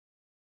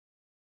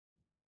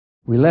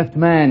We left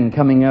man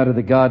coming out of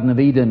the Garden of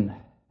Eden,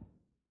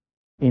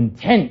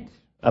 intent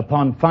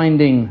upon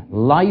finding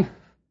life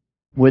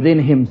within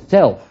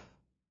himself,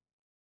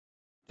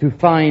 to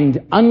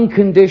find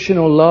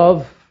unconditional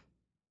love,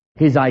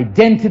 his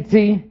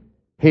identity,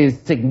 his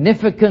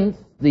significance,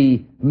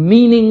 the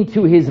meaning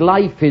to his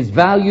life, his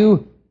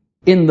value,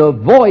 in the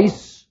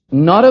voice,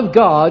 not of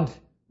God,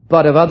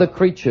 but of other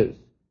creatures.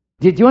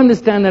 Did you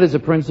understand that as a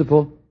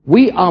principle?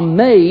 We are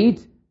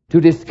made to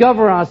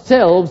discover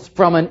ourselves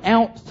from an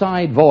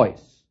outside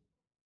voice.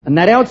 And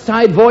that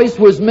outside voice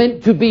was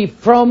meant to be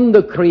from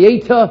the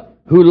Creator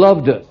who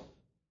loved us.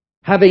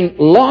 Having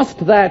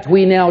lost that,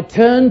 we now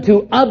turn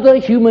to other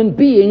human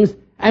beings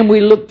and we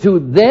look to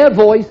their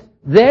voice,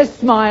 their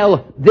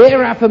smile,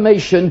 their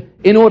affirmation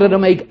in order to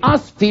make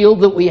us feel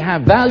that we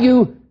have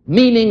value,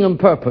 meaning, and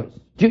purpose.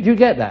 Do you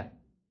get that?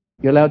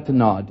 You're allowed to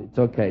nod. It's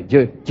okay.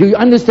 Do you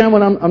understand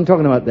what I'm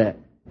talking about there?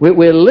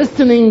 We're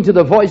listening to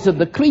the voice of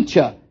the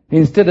creature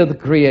instead of the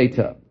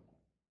Creator.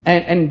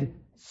 And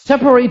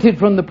separated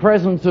from the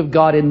presence of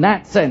God in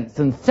that sense,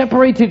 and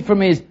separated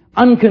from His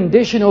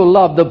unconditional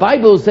love, the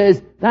Bible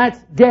says that's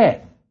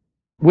death.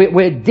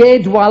 We're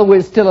dead while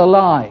we're still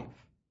alive.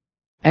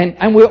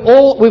 And we've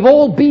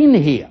all been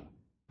here.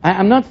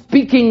 I'm not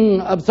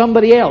speaking of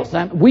somebody else.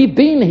 We've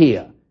been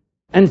here.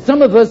 And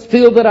some of us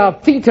feel that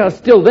our feet are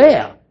still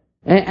there.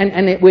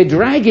 And we're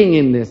dragging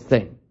in this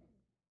thing.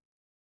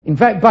 In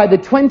fact, by the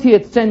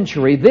 20th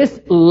century, this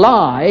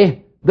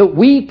lie that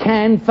we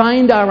can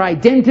find our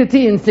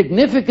identity and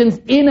significance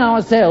in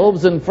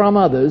ourselves and from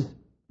others,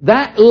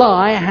 that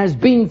lie has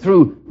been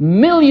through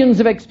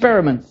millions of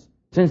experiments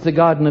since the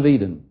Garden of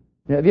Eden.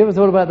 Have you ever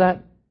thought about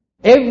that?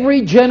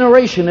 Every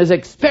generation has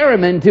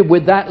experimented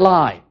with that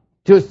lie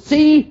to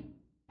see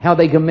how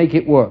they can make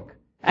it work.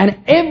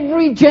 And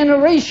every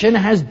generation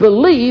has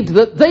believed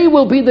that they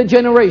will be the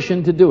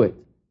generation to do it. Do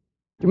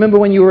you remember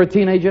when you were a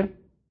teenager?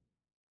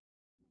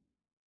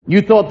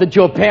 You thought that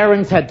your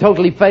parents had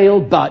totally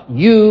failed, but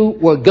you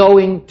were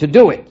going to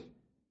do it.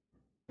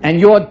 And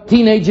your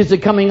teenagers are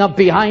coming up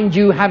behind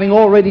you, having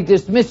already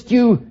dismissed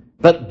you,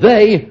 but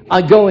they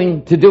are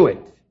going to do it.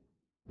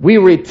 We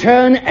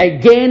return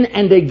again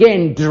and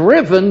again,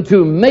 driven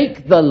to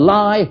make the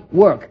lie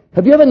work.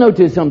 Have you ever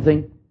noticed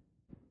something?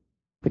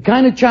 The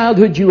kind of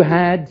childhood you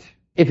had,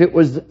 if it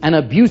was an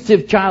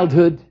abusive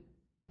childhood,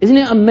 isn't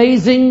it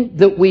amazing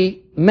that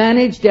we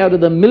managed out of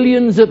the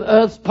millions of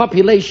Earth's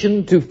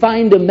population to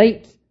find a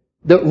mate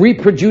that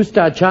reproduced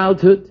our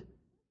childhood?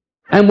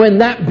 And when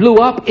that blew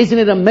up, isn't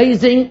it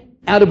amazing?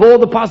 Out of all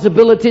the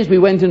possibilities, we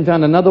went and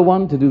found another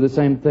one to do the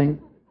same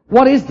thing.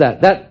 What is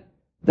that?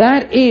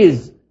 That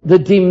is the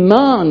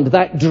demand,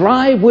 that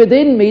drive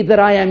within me that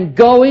I am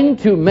going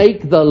to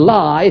make the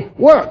lie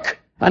work.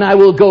 And I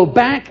will go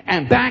back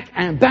and back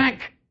and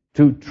back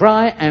to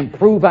try and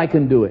prove I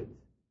can do it.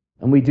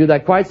 And we do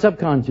that quite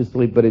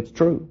subconsciously, but it's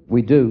true.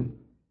 We do.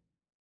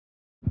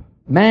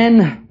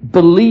 Man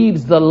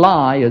believes the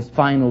lie as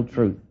final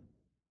truth.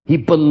 He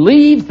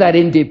believes that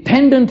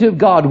independent of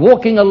God,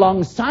 walking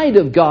alongside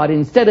of God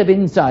instead of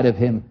inside of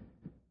Him,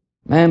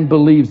 man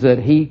believes that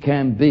he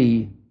can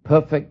be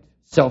perfect,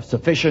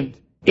 self-sufficient,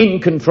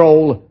 in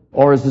control,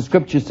 or as the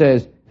Scripture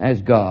says,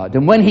 as God.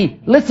 And when he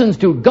listens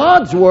to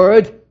God's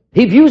Word,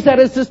 he views that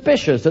as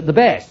suspicious at the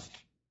best.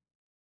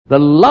 The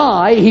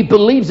lie he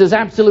believes is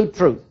absolute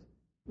truth.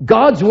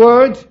 God's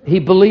Word, he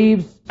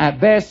believes, at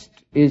best,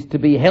 is to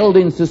be held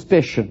in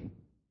suspicion.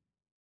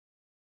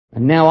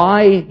 And now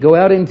I go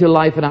out into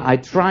life and I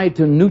try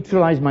to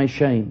neutralize my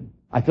shame.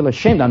 I feel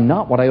ashamed. I'm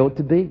not what I ought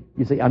to be.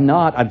 You see, I'm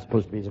not. I'm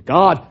supposed to be as a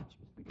God. I'm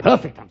supposed to be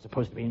perfect. I'm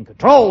supposed to be in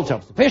control,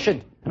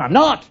 self-sufficient. And I'm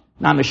not.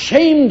 And I'm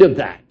ashamed of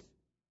that.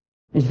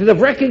 Instead of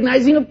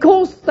recognizing, of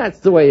course, that's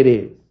the way it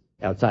is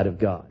outside of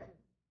God.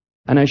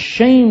 And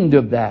ashamed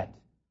of that,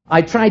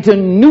 I try to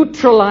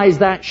neutralize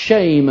that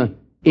shame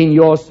in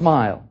your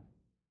smile.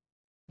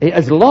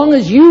 As long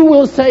as you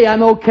will say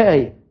I'm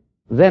okay,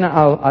 then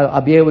I'll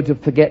be able to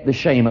forget the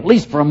shame, at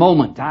least for a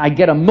moment. I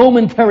get a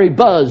momentary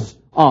buzz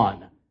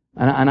on,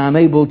 and I'm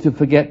able to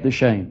forget the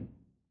shame.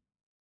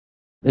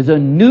 There's a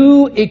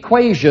new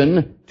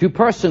equation to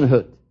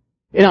personhood.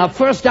 In our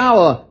first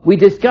hour, we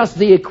discussed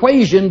the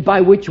equation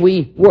by which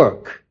we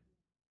work.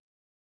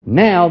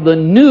 Now, the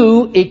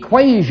new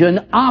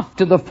equation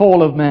after the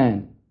fall of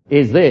man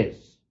is this: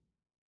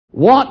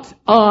 what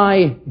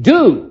I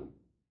do.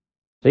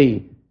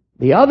 See,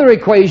 the other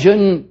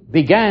equation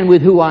began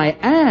with who I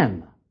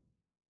am.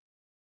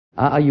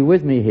 Are you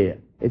with me here?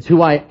 It's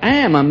who I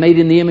am. I'm made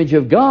in the image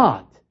of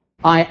God.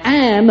 I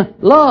am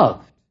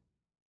loved.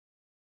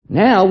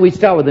 Now we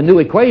start with a new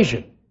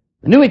equation.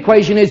 The new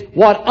equation is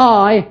what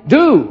I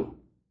do.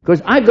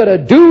 Because I've got to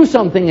do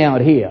something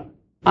out here.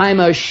 I'm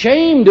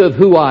ashamed of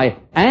who I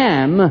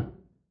am.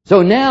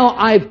 So now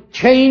I've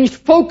changed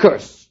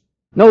focus.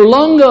 No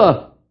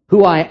longer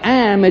who I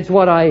am, it's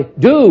what I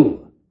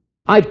do.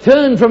 I've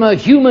turned from a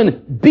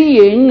human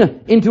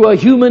being into a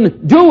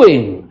human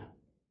doing.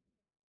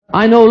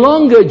 I no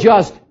longer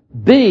just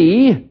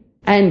be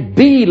and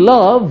be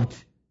loved.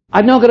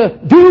 I've now got to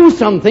do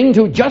something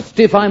to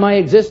justify my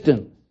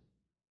existence.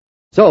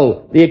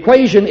 So the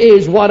equation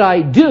is what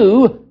I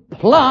do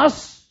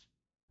plus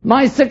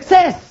my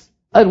success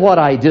at what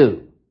I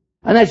do.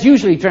 And that's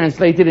usually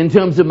translated in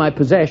terms of my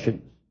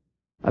possessions.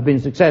 I've been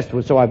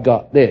successful, so I've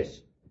got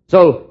this.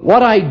 So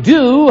what I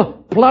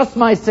do plus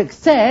my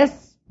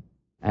success,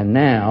 and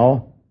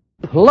now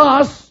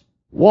plus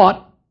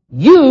what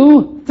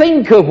you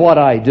think of what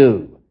I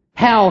do.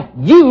 How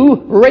you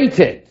rate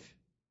it.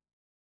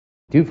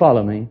 Do you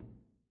follow me?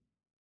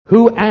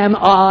 Who am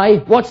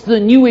I? What's the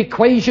new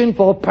equation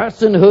for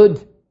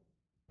personhood?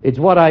 It's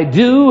what I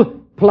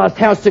do plus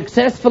how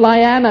successful I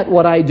am at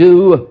what I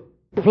do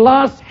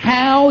plus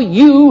how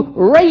you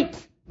rate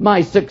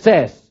my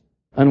success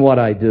and what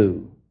I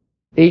do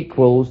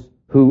equals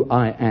who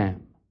I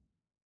am.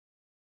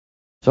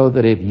 So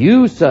that if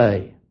you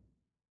say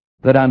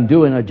that I'm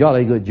doing a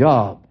jolly good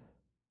job,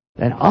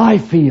 then I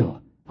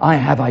feel I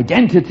have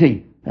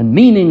identity and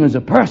meaning as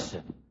a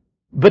person.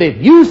 But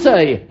if you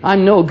say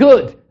I'm no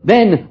good,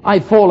 then I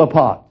fall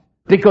apart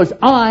because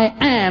I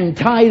am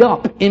tied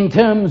up in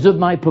terms of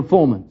my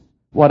performance,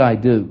 what I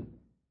do.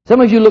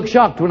 Some of you look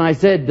shocked when I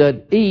said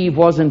that Eve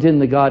wasn't in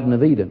the Garden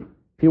of Eden.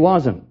 She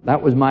wasn't.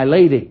 That was my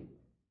lady.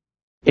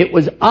 It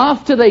was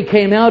after they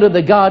came out of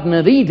the Garden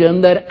of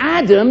Eden that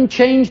Adam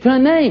changed her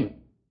name.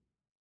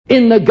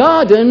 In the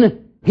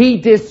garden, he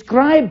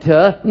described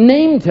her,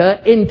 named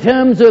her in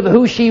terms of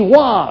who she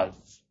was,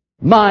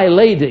 my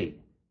lady.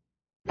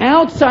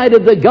 Outside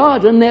of the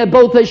garden, they're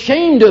both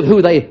ashamed of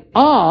who they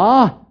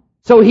are,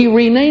 so he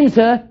renames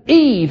her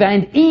Eve,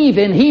 and Eve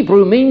in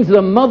Hebrew means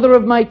the mother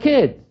of my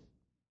kids.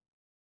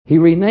 He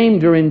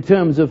renamed her in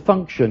terms of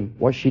function,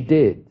 what she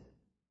did.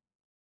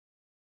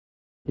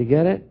 You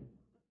get it?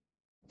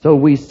 So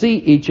we see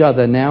each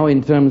other now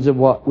in terms of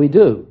what we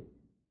do.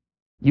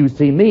 You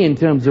see me in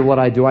terms of what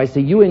I do. I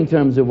see you in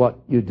terms of what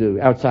you do.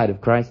 Outside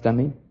of Christ, I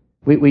mean.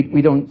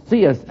 We don't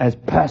see us as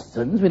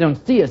persons. We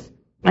don't see us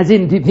as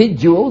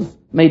individuals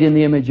made in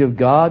the image of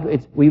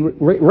God. We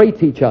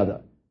rate each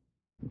other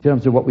in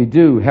terms of what we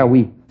do, how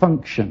we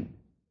function.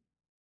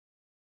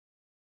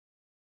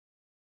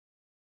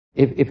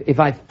 If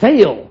I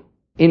fail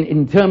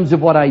in terms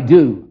of what I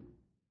do,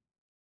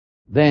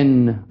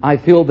 then I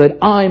feel that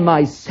I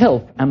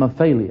myself am a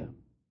failure.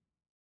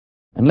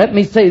 And let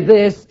me say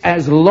this,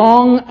 as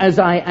long as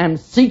I am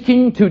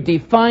seeking to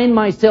define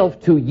myself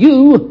to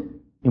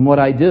you in what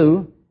I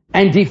do,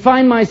 and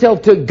define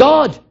myself to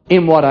God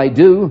in what I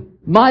do,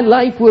 my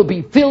life will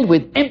be filled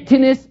with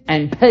emptiness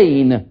and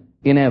pain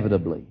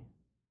inevitably.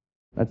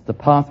 That's the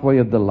pathway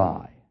of the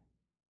lie.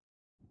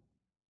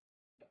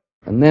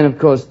 And then, of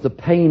course, the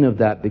pain of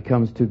that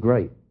becomes too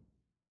great.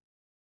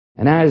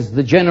 And as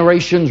the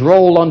generations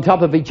roll on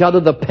top of each other,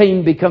 the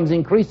pain becomes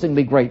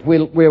increasingly great.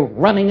 We're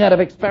running out of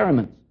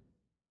experiments.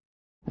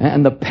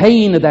 And the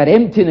pain of that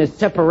emptiness,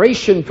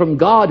 separation from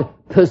God,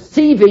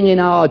 perceiving in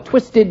our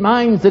twisted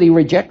minds that He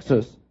rejects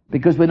us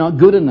because we're not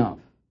good enough.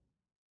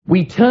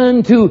 We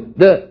turn to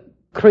the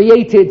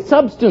created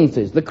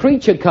substances. The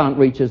creature can't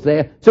reach us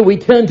there, so we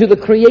turn to the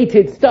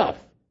created stuff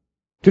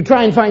to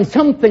try and find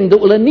something that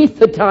will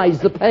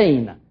anesthetize the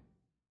pain.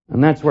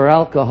 And that's where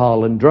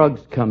alcohol and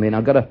drugs come in.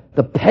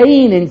 The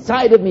pain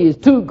inside of me is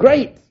too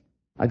great.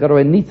 I've got to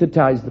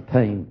anesthetize the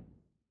pain.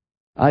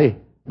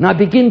 And I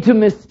begin to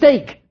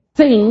mistake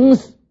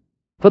things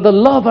for the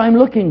love I'm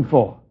looking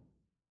for.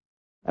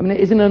 I mean,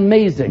 isn't it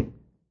amazing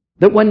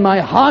that when my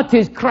heart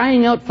is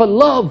crying out for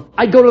love,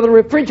 I go to the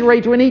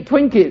refrigerator and eat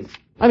Twinkies?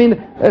 I mean,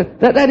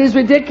 that is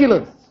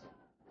ridiculous.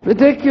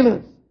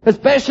 Ridiculous.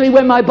 Especially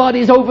when my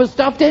body's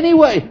overstuffed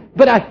anyway.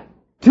 But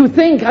put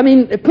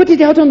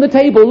it out on the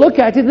table, look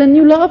at it, then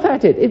you laugh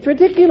at it. It's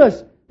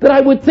ridiculous that I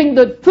would think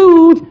that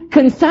food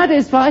can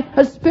satisfy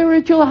a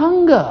spiritual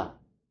hunger.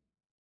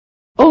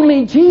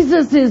 Only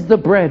Jesus is the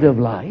bread of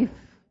life,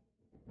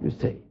 you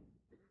see.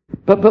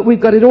 But we've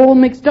got it all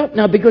mixed up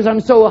now because I'm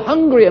so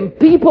hungry and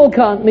people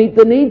can't meet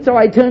the need, so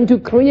I turn to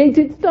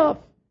created stuff.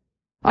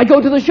 I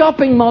go to the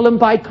shopping mall and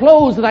buy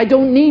clothes that I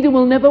don't need and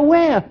will never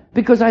wear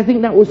because I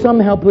think that will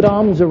somehow put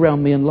arms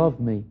around me and love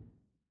me.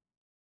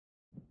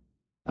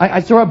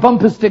 I saw a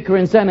bumper sticker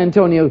in San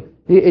Antonio.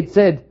 It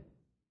said,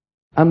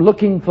 "I'm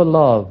looking for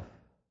love.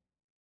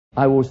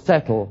 I will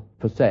settle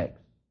for sex."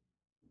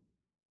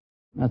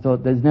 I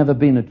thought, there's never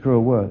been a truer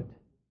word.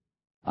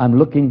 I'm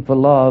looking for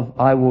love.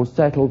 I will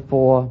settle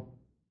for,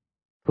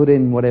 put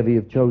in whatever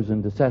you've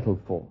chosen to settle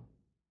for.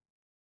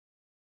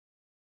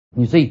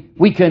 You see,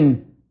 we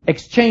can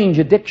exchange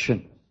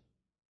addiction.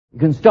 You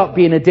can stop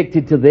being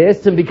addicted to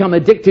this and become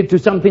addicted to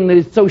something that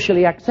is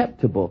socially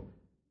acceptable.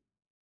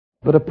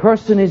 But a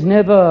person is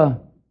never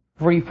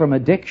free from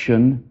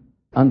addiction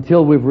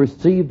until we've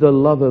received the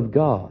love of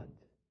God.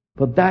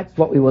 But that's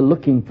what we were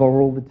looking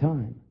for all the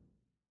time.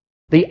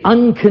 The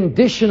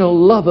unconditional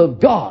love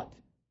of God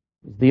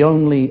is the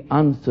only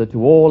answer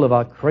to all of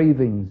our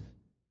cravings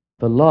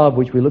for love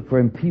which we look for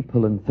in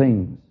people and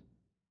things.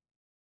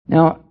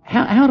 Now,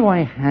 how do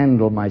I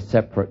handle my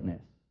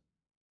separateness?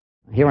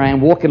 Here I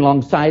am walking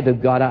alongside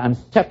of God. I'm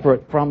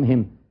separate from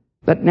Him.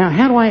 But now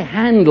how do I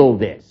handle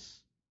this?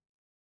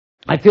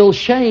 I feel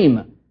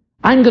shame.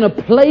 I'm going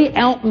to play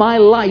out my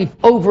life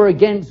over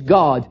against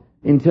God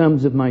in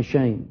terms of my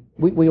shame.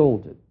 We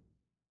all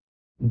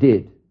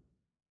did.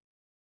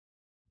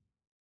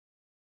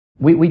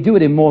 We do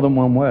it in more than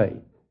one way.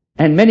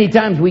 And many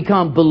times we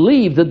can't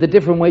believe that the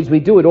different ways we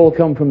do it all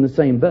come from the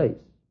same base.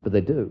 But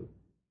they do.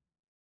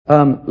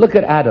 Look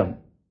at Adam.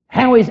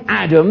 How is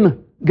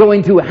Adam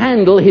going to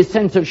handle his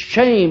sense of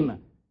shame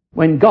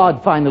when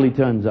God finally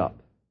turns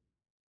up?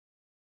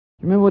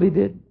 Remember what he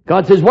did?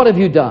 God says, "What have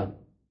you done?"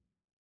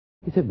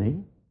 He said,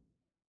 "Me?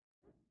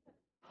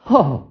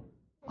 Oh,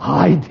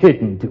 I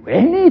didn't do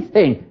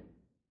anything."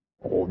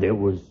 Oh, there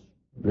was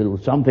a little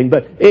something,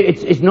 but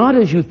it's not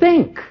as you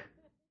think.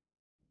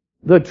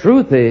 The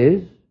truth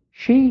is,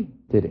 she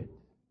did it.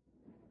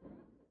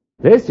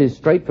 This is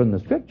straight from the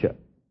Scripture.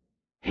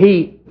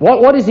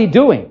 What is he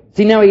doing?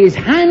 See, now he is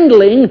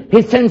handling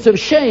his sense of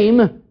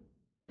shame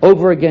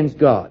over against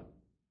God.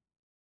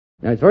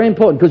 Now, it's very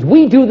important because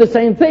we do the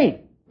same thing.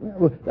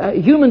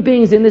 Human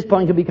beings in this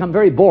point can become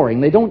very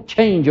boring. They don't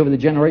change over the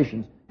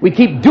generations. We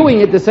keep doing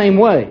it the same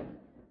way.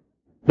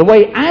 The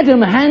way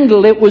Adam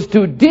handled it was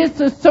to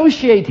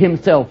disassociate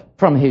himself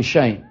from his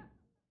shame.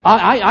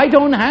 I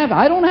don't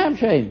have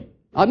shame.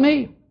 Not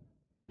me.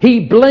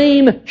 He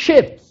blame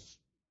shifts.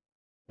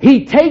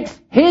 He takes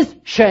his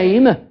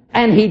shame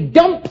and he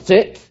dumps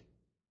it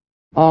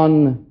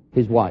on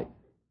his wife.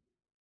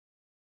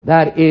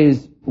 That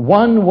is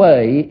one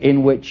way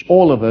in which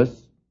all of us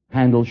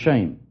handle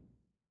shame.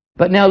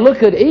 But now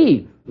look at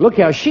Eve. Look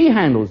how she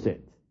handles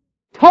it.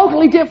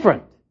 Totally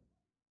different.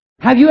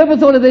 Have you ever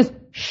thought of this?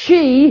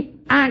 She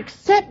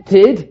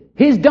accepted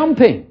his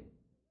dumping.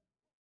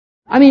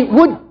 I mean,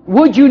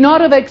 would you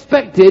not have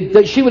expected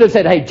that she would have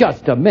said, "Hey,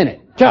 just a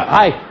minute.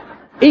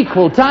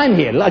 Equal time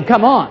here.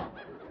 Come on."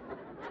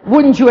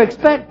 Wouldn't you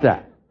expect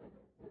that?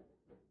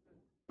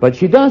 But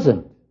she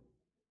doesn't.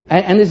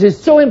 And this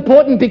is so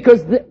important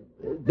because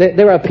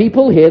there are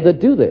people here that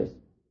do this.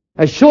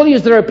 As surely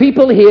as there are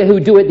people here who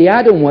do it the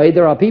Adam way,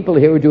 there are people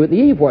here who do it the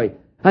Eve way.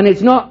 And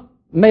it's not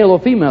male or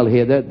female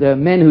here. There are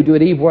men who do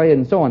it Eve way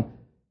and so on.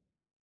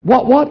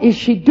 What is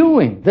she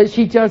doing? That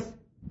she just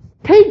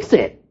takes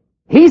it.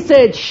 He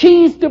said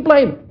she's to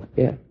blame.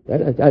 Yeah,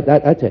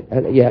 that's it.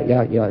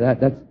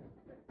 That's.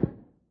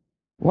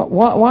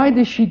 Why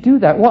does she do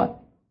that?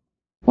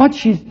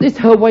 This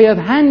her way of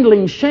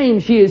handling shame.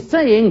 She is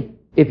saying,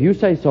 "If you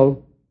say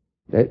so,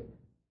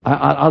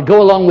 I'll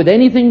go along with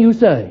anything you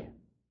say.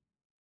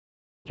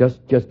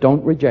 Just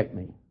don't reject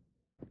me."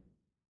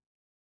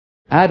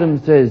 Adam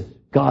says,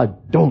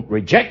 "God, don't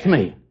reject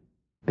me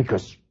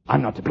because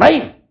I'm not to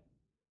blame.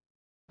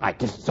 I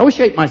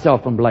disassociate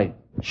myself from blame."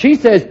 She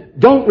says,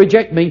 "Don't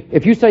reject me.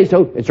 If you say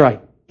so, it's right.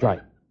 It's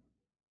right.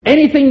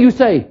 Anything you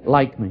say,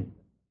 like me."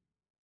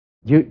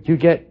 Do you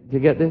get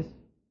this?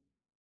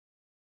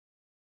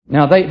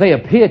 Now, they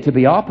appear to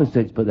be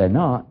opposites, but they're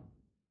not.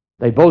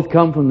 They both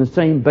come from the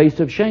same base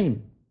of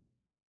shame.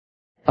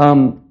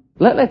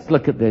 Let's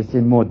look at this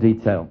in more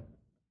detail.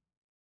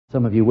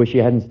 Some of you wish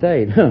you hadn't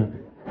stayed.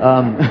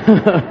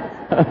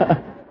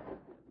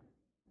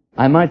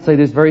 I might say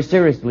this very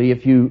seriously.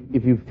 If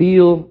you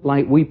feel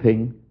like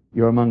weeping,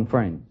 you're among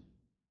friends.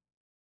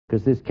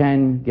 Because this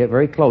can get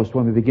very close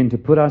when we begin to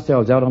put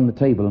ourselves out on the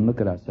table and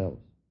look at ourselves.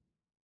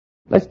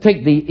 Let's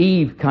take the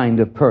Eve kind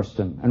of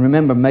person, and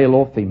remember, male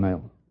or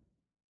female.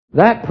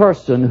 That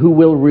person who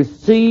will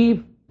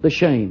receive the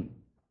shame.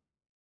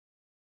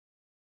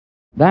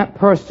 That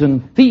person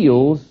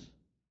feels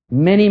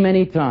many,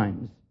 many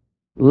times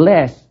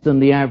less than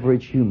the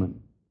average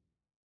human.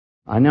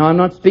 I know I'm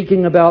not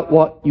speaking about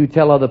what you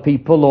tell other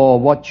people or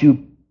what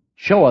you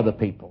show other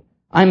people.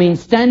 I mean,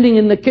 standing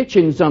in the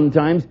kitchen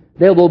sometimes,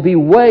 there will be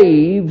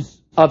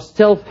waves of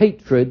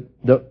self-hatred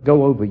that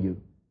go over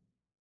you.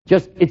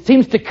 It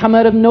seems to come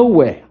out of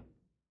nowhere.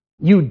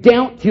 You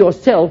doubt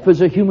yourself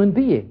as a human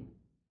being.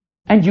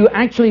 And you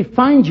actually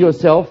find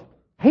yourself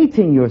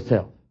hating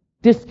yourself,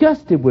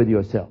 disgusted with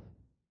yourself.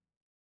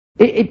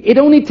 It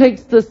only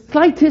takes the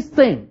slightest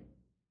thing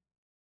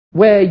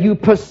where you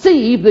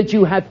perceive that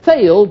you have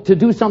failed to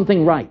do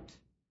something right,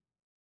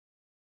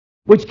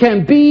 which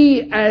can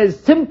be as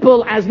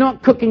simple as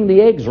not cooking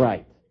the eggs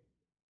right.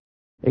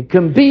 It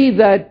can be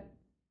that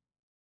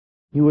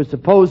you were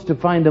supposed to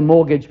find a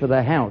mortgage for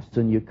the house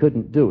and you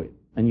couldn't do it,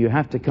 and you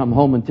have to come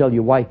home and tell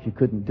your wife you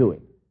couldn't do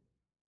it.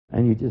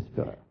 And you just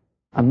go,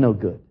 "I'm no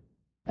good."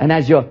 And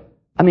as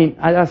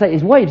I say,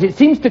 it's waves. It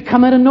seems to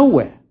come out of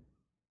nowhere.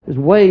 There's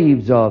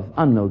waves of,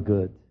 "I'm no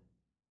good.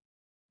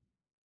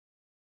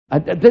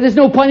 There's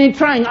no point in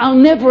trying. I'll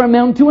never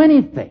amount to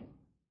anything.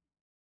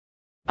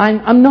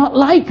 I'm not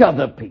like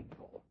other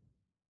people.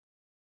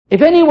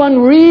 If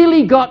anyone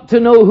really got to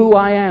know who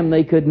I am,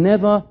 they could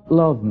never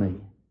love me.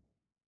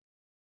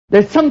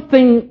 There's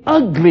something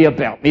ugly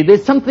about me.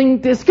 There's something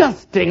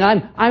disgusting.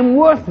 I'm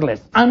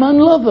worthless. I'm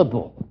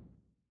unlovable.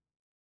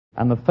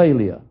 I'm a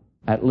failure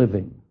at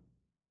living."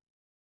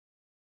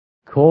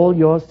 Call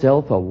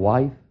yourself a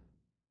wife.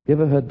 You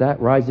ever heard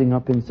that rising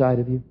up inside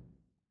of you?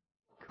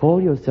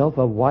 Call yourself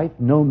a wife.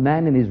 No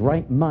man in his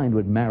right mind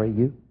would marry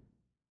you.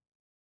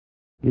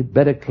 You'd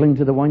better cling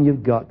to the one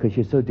you've got because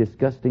you're so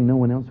disgusting no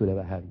one else would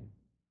ever have you.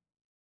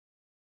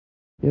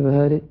 You ever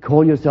heard it?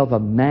 Call yourself a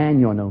man,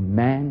 you're no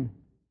man.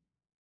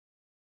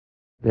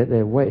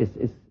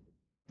 It's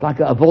like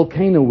a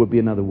volcano would be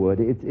another word.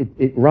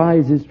 It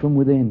rises from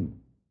within.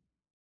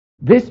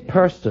 This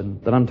person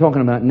that I'm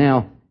talking about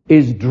now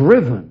is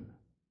driven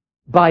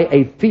by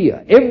a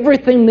fear.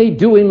 Everything they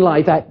do in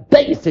life at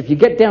base, if you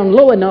get down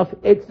low enough,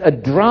 it's a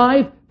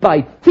drive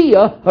by fear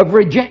of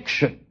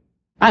rejection.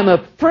 I'm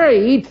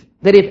afraid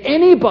that if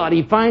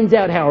anybody finds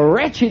out how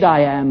wretched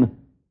I am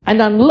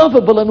and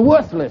unlovable and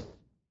worthless,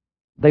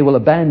 they will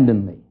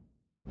abandon me.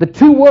 The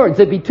two words,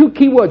 there'd be two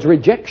key words,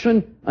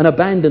 rejection and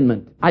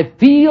abandonment. I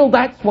feel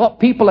that's what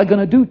people are going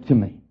to do to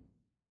me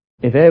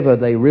if ever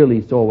they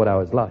really saw what I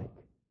was like.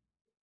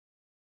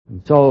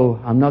 And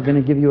so I'm not going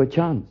to give you a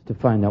chance to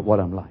find out what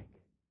I'm like.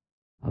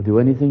 I'll do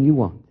anything you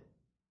want.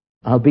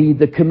 I'll be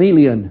the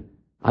chameleon.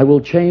 I will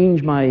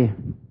change my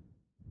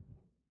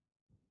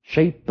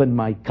shape and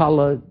my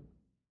color,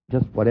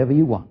 just whatever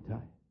you want.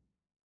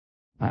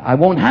 I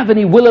won't have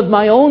any will of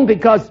my own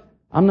because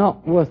I'm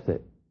not worth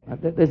it.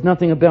 There's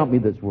nothing about me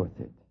that's worth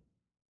it.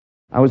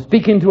 I was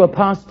speaking to a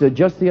pastor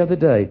just the other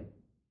day,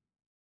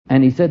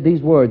 and he said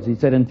these words. He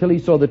said, until he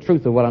saw the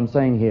truth of what I'm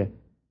saying here,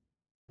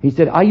 he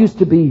said, I used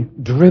to be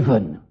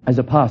driven as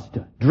a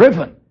pastor.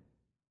 Driven.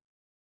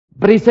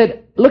 But he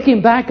said,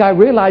 looking back, I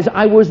realized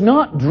I was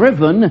not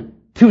driven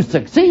to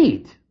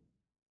succeed.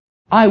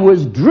 I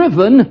was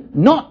driven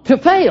not to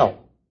fail.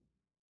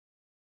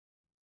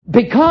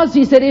 Because,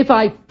 he said, if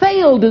I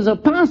failed as a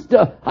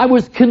pastor, I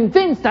was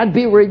convinced I'd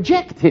be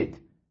rejected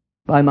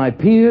by my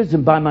peers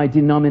and by my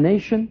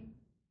denomination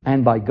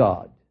and by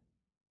God.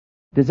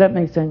 Does that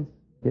make sense?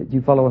 Do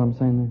you follow what I'm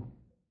saying there?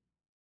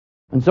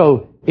 And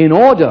so, in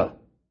order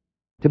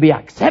to be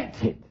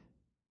accepted,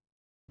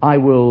 I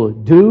will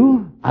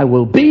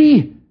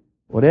be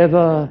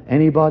whatever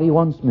anybody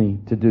wants me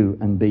to do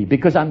and be,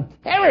 because I'm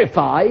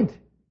terrified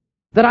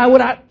that I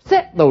would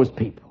upset those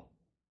people,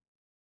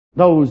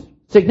 those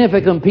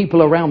significant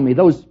people around me,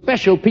 those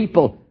special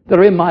people that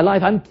are in my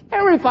life. I'm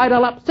terrified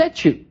I'll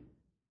upset you.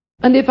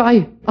 And if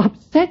I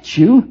upset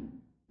you,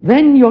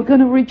 then you're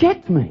going to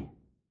reject me.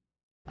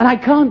 And I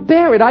can't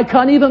bear it. I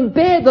can't even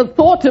bear the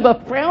thought of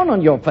a frown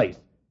on your face.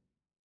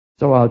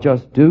 So I'll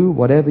just do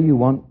whatever you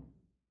want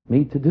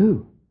me to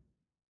do.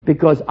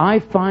 Because I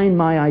find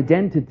my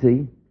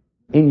identity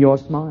in your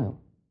smile.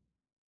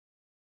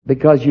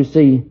 Because you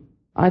see,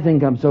 I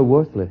think I'm so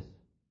worthless.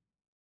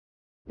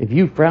 If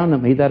you frown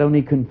at me, that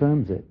only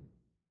confirms it.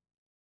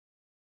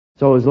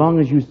 So as long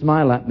as you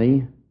smile at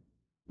me,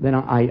 then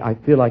I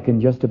feel I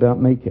can just about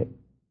make it.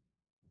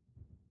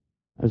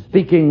 I was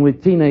speaking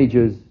with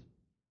teenagers.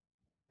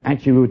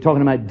 Actually, we were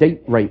talking about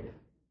date rape.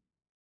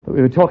 But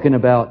we were talking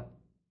about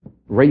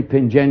rape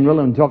in general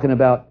and talking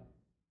about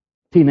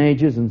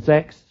teenagers and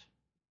sex.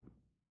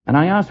 And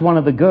I asked one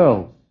of the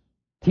girls,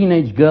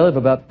 teenage girl of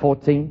about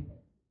 14,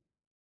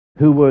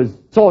 who was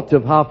sort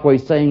of halfway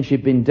saying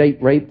she'd been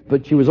date raped,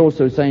 but she was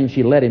also saying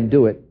she let him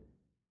do it.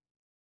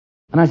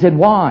 And I said,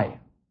 why?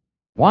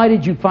 Why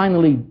did you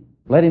finally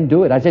let him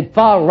do it? I said,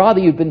 far rather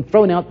you've been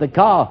thrown out the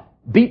car,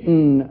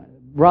 beaten,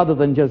 rather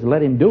than just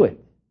let him do it.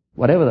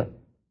 Whatever.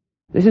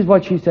 This is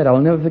what she said. I'll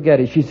never forget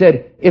it. She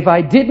said, if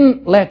I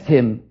didn't let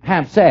him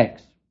have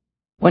sex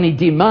when he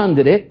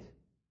demanded it,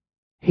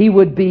 he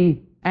would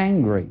be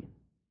angry.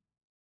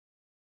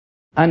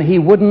 And he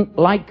wouldn't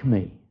like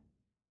me.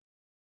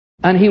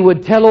 And he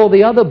would tell all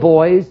the other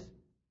boys,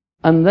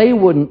 and they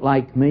wouldn't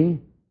like me,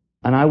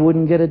 and I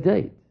wouldn't get a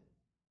date.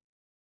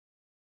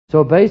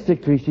 So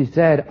basically, she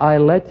said, I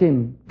let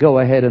him go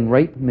ahead and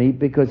rape me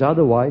because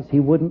otherwise he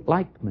wouldn't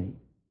like me.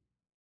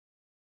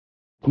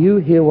 Do you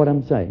hear what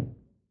I'm saying?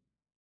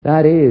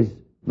 That is,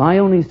 my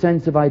only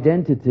sense of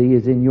identity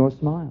is in your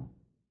smile.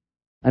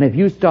 And if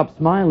you stop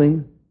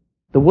smiling,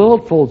 the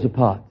world falls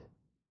apart.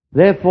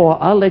 Therefore,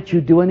 I'll let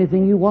you do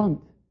anything you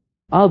want.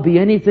 I'll be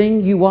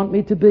anything you want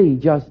me to be.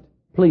 Just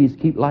please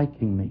keep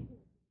liking me.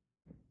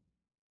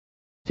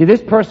 See,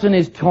 this person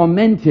is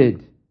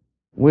tormented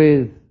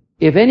with,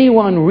 if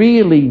anyone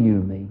really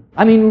knew me,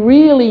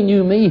 really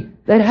knew me,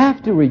 they'd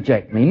have to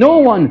reject me. No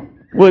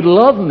one would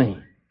love me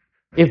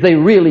if they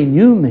really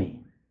knew me.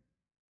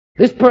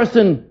 This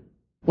person,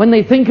 when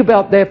they think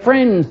about their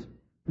friends,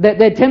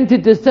 they're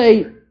tempted to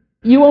say,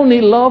 you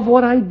only love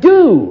what I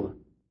do.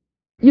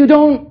 You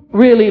don't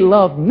really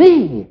love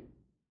me.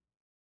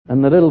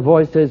 And the little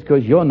voice says,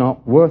 because you're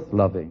not worth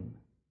loving.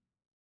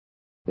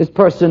 This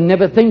person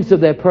never thinks of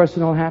their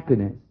personal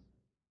happiness.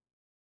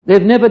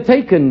 They've never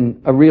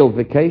taken a real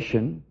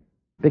vacation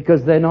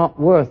because they're not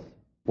worth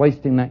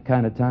wasting that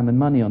kind of time and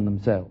money on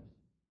themselves.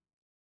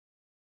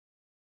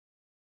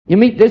 You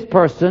meet this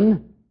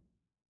person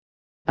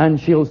and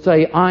she'll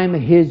say, I'm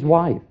his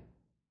wife.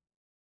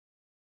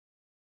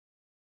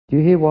 Do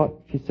you hear what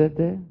she said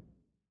there?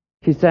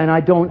 She's saying,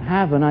 I don't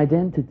have an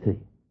identity.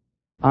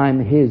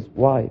 I'm his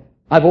wife.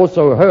 I've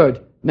also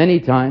heard many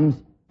times,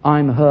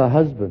 I'm her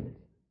husband.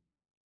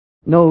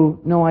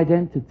 No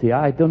identity.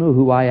 I don't know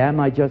who I am.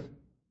 I just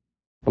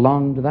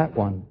belong to that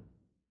one.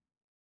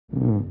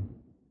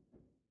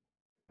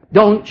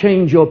 Don't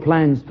change your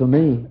plans for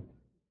me,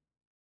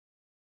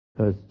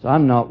 because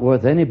I'm not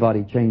worth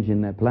anybody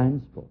changing their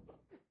plans for.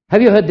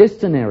 Have you heard this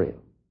scenario?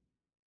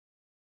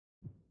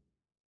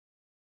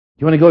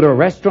 You want to go to a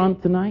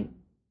restaurant tonight?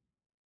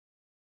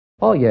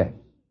 Oh, yes.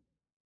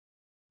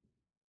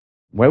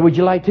 Where would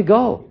you like to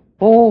go?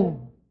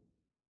 Oh,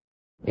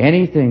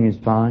 anything is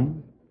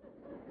fine.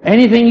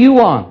 Anything you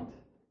want.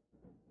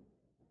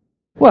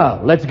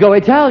 Well, let's go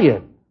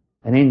Italian.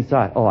 And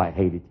inside, oh, I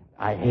hate it.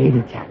 I hate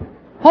Italian.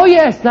 Oh,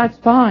 yes, that's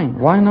fine.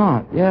 Why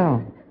not?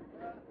 Yeah.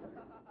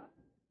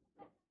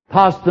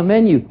 Pass the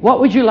menu. What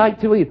would you like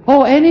to eat?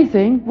 Oh,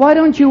 anything. Why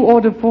don't you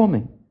order for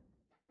me?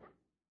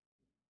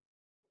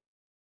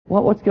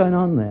 What's going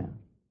on there?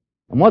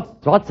 And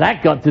what's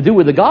that got to do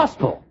with the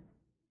gospel?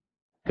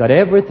 Got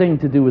everything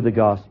to do with the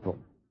gospel.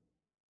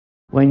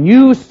 When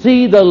you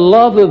see the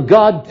love of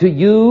God to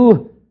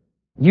you,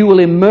 you will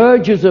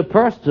emerge as a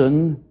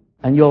person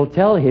and you'll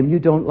tell him you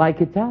don't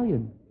like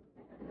Italian.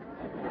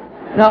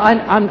 Now,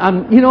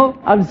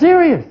 I'm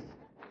serious.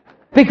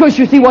 Because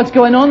you see what's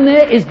going on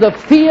there is the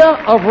fear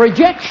of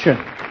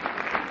rejection.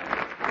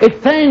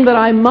 It's saying that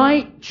I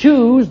might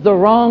choose the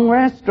wrong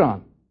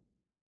restaurant.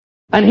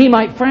 And he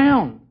might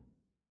frown.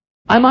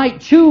 I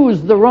might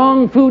choose the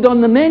wrong food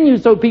on the menu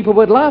so people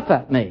would laugh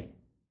at me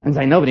and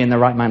say, nobody in their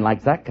right mind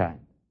likes that kind.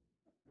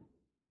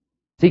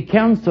 See,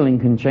 counseling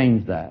can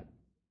change that.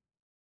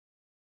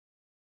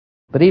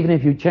 But even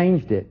if you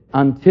changed it,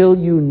 until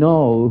you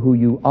know who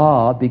you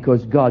are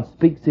because God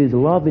speaks His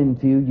love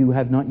into you, you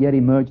have not yet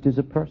emerged as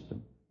a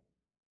person.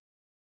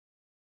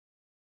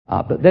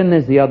 But then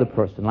there's the other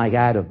person, like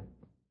Adam.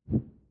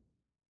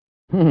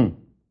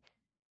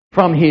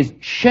 From his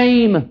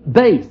shame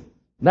base,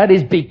 that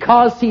is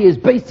because he is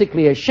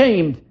basically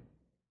ashamed,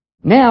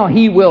 now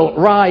he will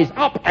rise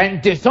up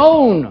and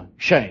disown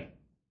shame,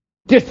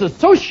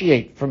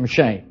 disassociate from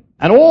shame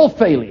and all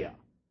failure.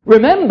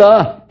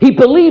 Remember, he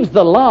believes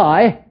the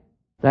lie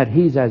that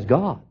he's as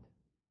God.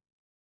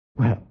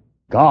 Well,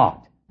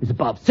 God is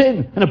above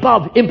sin and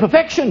above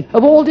imperfection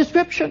of all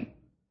description.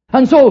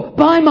 And so,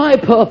 by my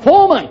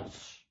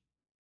performance,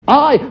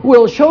 I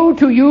will show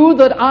to you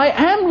that I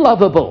am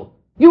lovable.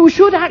 You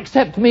should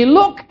accept me.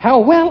 Look how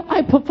well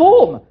I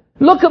perform.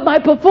 Look at my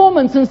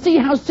performance and see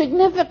how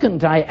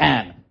significant I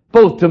am,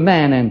 both to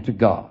man and to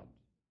God.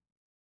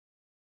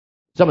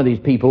 Some of these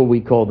people,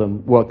 we call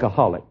them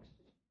workaholics.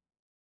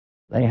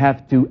 They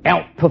have to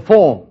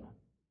outperform.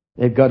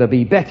 They've got to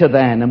be better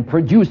than and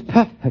produce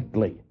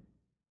perfectly.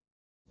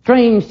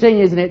 Strange thing,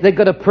 isn't it? They've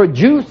got to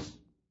produce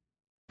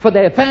for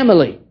their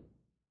family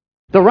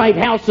the right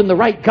house and the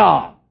right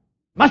car.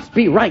 Must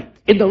be right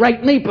in the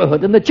right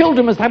neighborhood, and the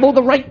children must have all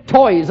the right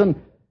toys, and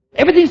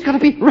everything's got to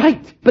be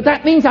right. But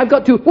that means I've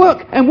got to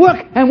work and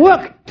work and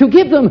work to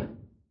give them.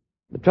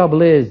 The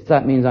trouble is,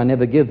 that means I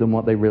never give them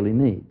what they really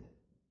need.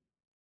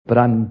 But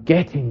I'm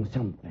getting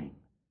something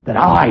that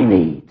I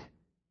need,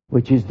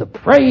 which is the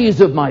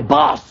praise of my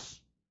boss,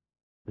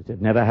 because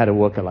they've never had a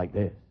worker like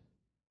this.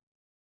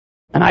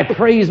 And I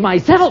praise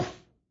myself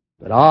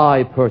that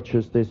I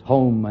purchased this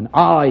home and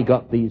I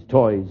got these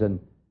toys,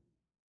 and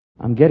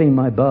I'm getting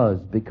my buzz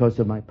because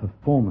of my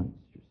performance,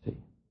 you see.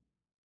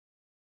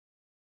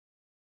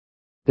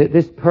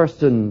 This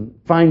person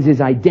finds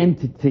his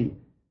identity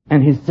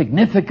and his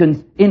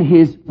significance in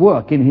his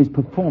work, in his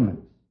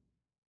performance.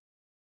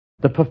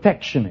 The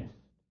perfectionist,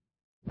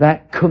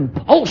 that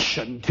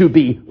compulsion to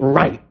be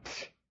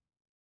right.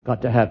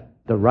 Got to have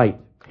the right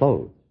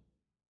clothes.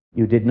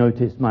 You did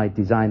notice my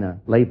designer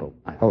label,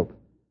 I hope.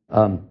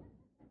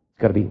 It's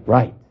got to be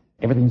right.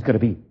 Everything's got to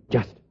be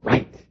just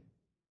right.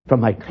 From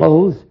my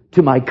clothes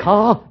to my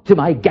car to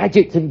my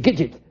gadgets and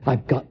gadgets,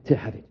 I've got to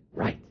have it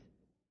right.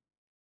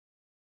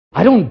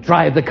 I don't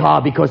drive the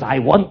car because I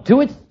want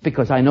to. It's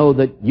because I know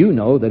that you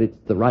know that it's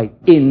the right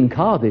in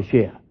car this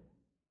year.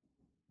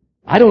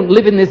 I don't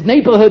live in this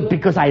neighborhood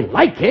because I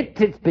like it.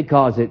 It's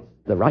because it's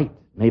the right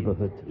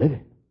neighborhood to live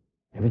in.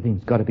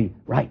 Everything's got to be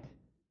right.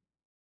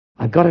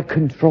 I've got to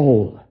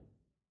control.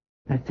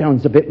 That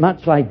sounds a bit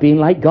much like being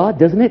like God,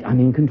 doesn't it? I'm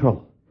in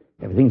control.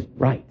 Everything's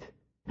right.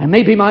 And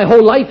maybe my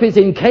whole life is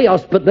in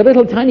chaos, but the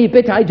little tiny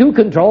bit I do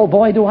control,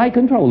 boy, do I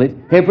control it.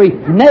 Every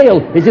nail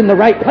is in the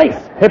right place.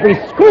 Every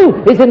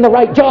screw is in the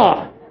right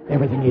jar.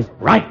 Everything is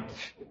right.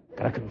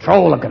 Got to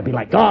control. I've got to be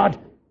like God.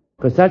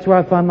 Because that's where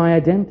I find my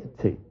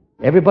identity.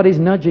 Everybody's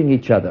nudging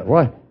each other.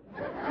 What?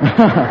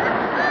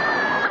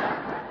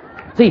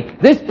 See,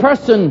 this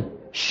person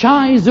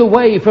shies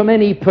away from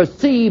any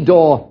perceived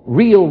or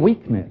real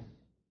weakness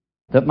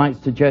that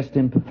might suggest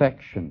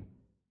imperfection.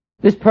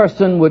 This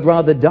person would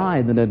rather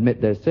die than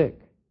admit they're sick.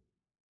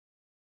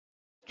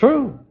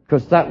 True,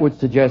 because that would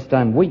suggest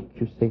I'm weak,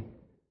 you see.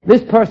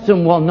 This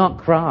person will not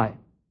cry.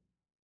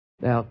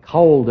 They're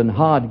cold and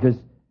hard because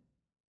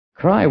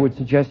cry would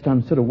suggest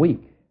I'm sort of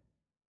weak.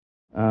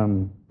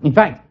 In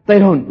fact, they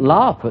don't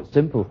laugh at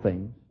simple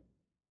things.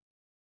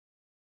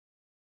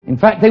 In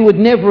fact, they would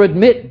never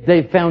admit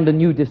they've found a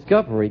new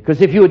discovery,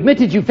 because if you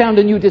admitted you found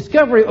a new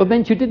discovery, it would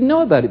mean you didn't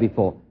know about it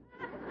before.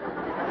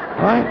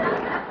 Right?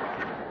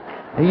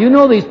 You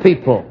know these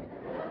people.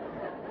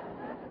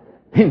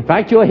 In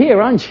fact, you're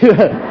here, aren't you?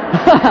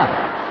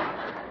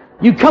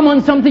 You come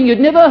on something you'd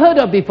never heard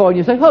of before, and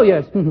you say, oh,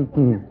 yes.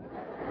 And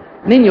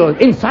then you're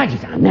inside, you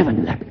say, I never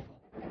knew that before.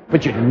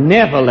 But you'd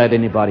never let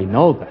anybody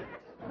know that.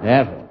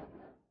 Never.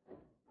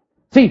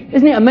 See,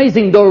 isn't it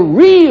amazing? The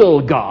real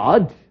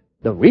God,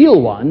 the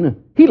real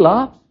one, He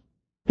laughs.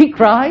 He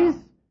cries.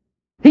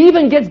 He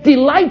even gets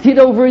delighted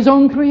over His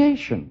own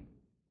creation.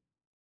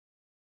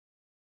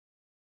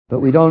 But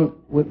we don't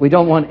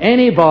want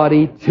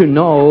anybody to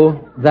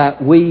know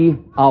that we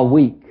are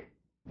weak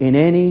in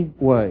any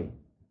way.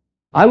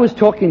 I was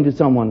talking to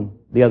someone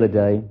the other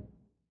day,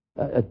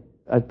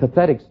 a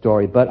pathetic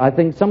story, but I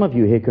think some of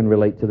you here can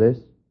relate to this.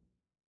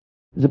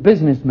 There's a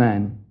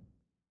businessman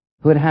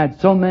who had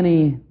had so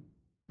many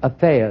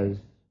affairs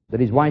that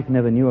his wife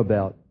never knew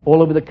about,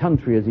 all over the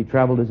country as he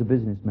traveled as a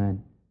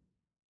businessman.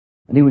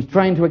 And he was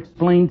trying to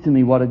explain to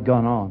me what had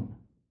gone on.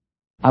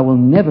 I will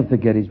never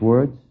forget his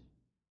words.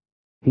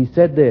 He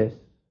said this,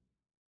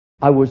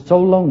 I was so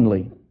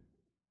lonely.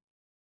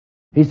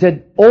 He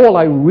said, all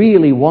I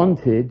really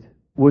wanted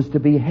was to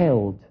be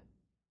held.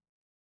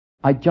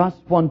 I just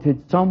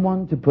wanted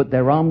someone to put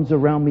their arms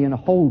around me and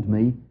hold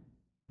me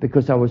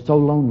because I was so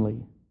lonely.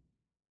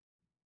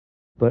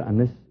 But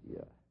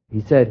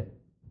he said,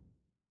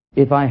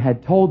 if I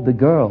had told the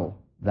girl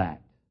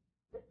that,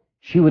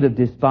 she would have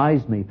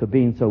despised me for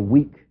being so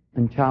weak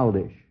and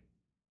childish.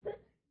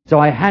 So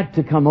I had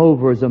to come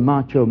over as a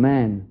macho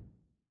man.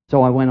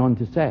 So I went on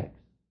to sex.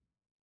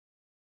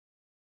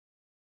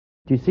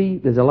 Do you see?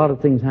 There's a lot of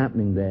things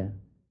happening there.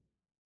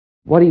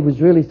 What he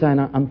was really saying,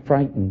 I'm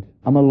frightened.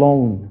 I'm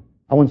alone.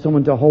 I want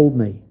someone to hold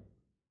me.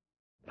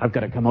 I've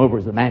got to come over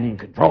as the man in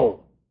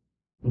control.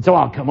 And so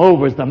I'll come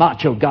over as the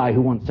macho guy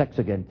who wants sex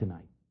again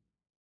tonight.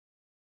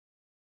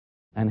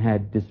 And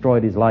had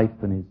destroyed his life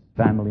and his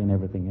family and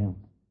everything else.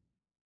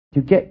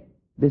 Do you get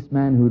this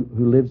man who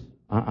lives,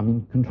 I'm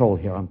in control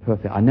here, I'm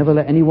perfect. I never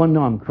let anyone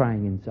know I'm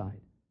crying inside.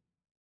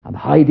 I'm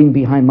hiding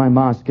behind my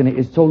mask, and it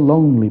is so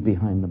lonely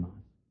behind the mask.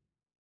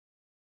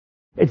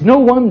 It's no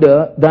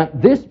wonder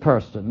that this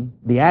person,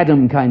 the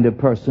Adam kind of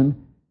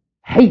person,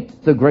 hates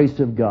the grace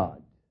of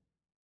God.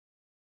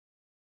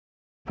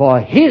 For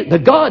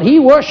the God he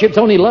worships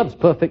only loves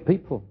perfect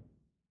people.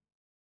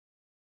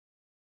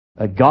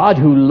 A God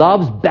who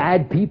loves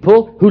bad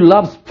people, who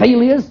loves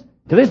failures,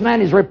 to this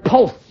man is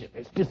repulsive,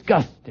 it's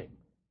disgusting.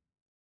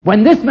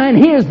 When this man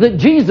hears that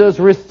Jesus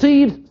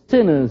receives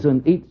sinners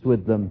and eats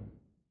with them,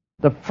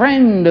 the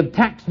friend of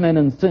taxmen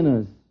and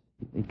sinners,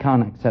 he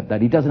can't accept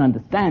that. He doesn't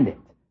understand it.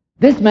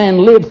 This man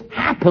lives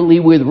happily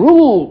with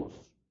rules.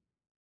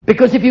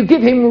 Because if you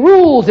give him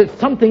rules, it's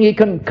something he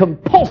can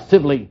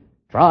compulsively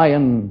try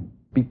and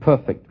be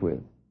perfect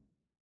with.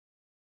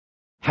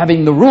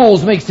 Having the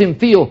rules makes him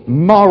feel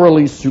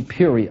morally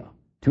superior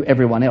to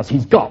everyone else.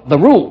 He's got the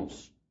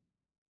rules.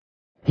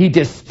 He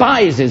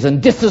despises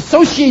and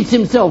disassociates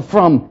himself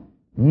from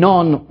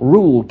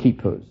non-rule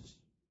keepers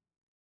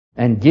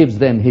and gives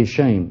them his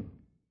shame.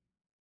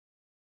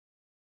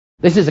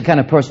 This is the kind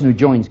of person who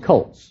joins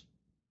cults.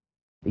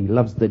 He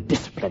loves the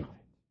discipline.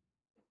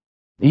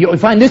 You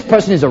find this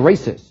person is a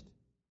racist.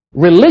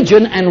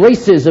 Religion and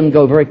racism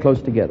go very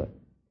close together.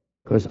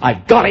 Because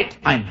I've got it,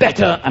 I'm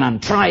better, and I'm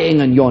trying,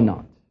 and you're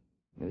not.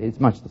 It's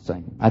much the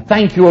same. I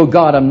thank you, O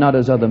God, I'm not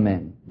as other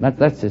men.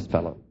 That's this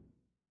fellow.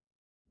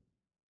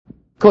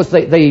 Of course,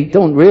 they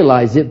don't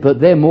realize it, but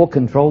they're more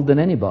controlled than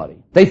anybody.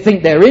 They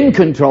think they're in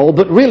control,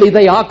 but really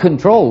they are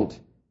controlled.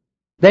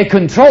 They're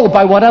controlled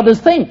by what others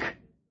think.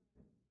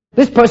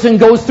 This person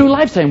goes through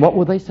life saying, what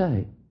will they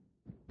say?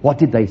 What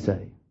did they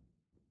say?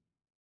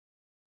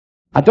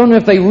 I don't know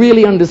if they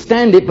really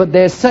understand it, but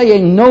they're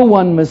saying, no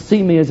one must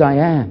see me as I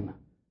am.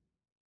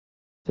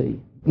 See?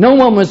 No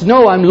one must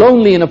know I'm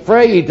lonely and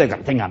afraid. They're going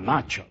to think I'm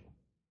macho.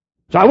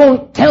 So I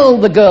won't tell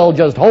the girl,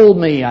 just hold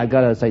me. I've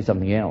got to say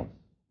something else.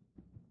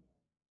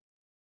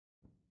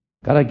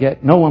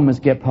 No one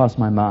must get past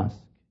my mask.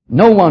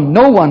 No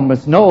one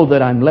must know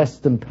that I'm less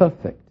than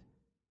perfect.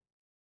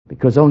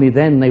 Because only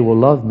then they will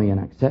love me and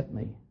accept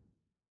me.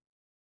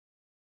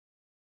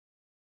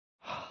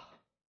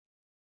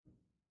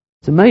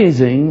 It's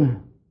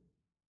amazing.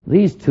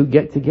 These two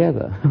get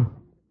together.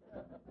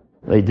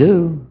 They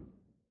do.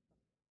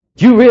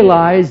 Do you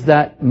realize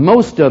that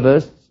most of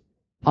us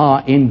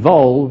are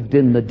involved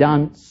in the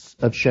dance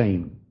of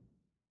shame?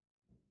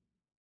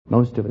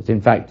 Most of us.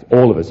 In fact,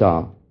 all of us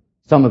are.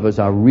 Some of us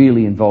are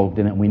really involved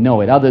in it and we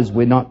know it. Others,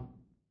 we're not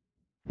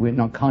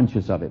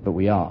conscious of it, but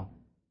we are.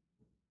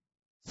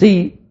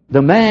 See,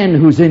 the man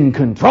who's in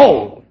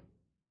control,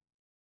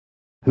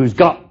 who's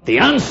got the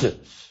answers,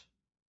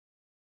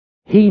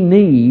 he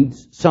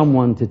needs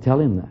someone to tell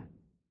him that.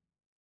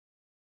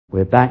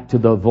 We're back to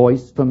the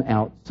voice from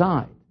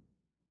outside.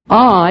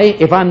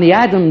 If I'm the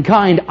Adam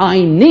kind,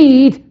 I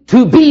need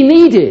to be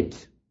needed.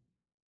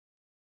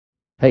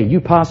 Hey, you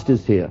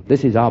pastors here,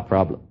 this is our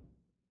problem.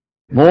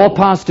 More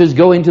pastors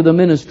go into the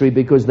ministry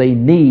because they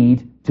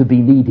need to be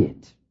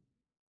needed.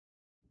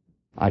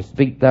 I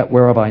speak that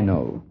wherever I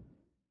know.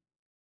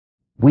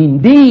 We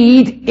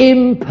need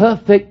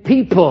imperfect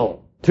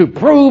people to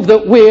prove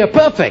that we're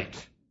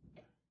perfect.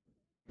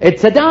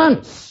 It's a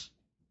dance.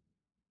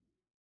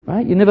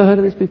 Right? You never heard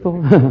of this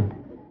before?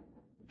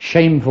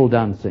 Shameful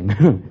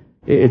dancing.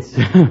 It's...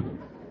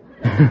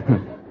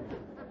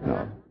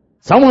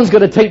 Someone's got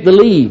to take the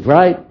lead,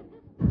 right?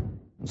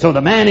 So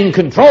the man in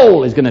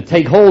control is going to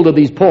take hold of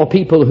these poor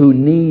people who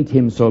need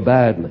him so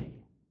badly.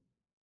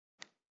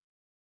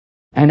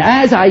 And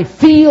as I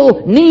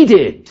feel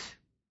needed,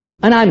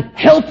 and I'm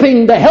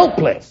helping the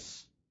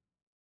helpless,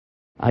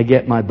 I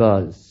get my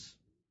buzz.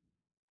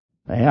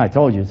 Hey, I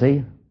told you,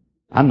 see?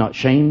 I'm not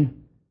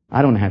shamed.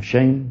 I don't have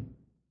shame.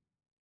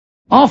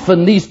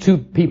 Often these two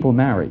people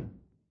marry.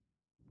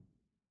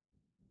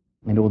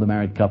 And all the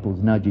married couples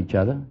nudge each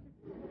other.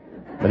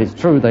 But it's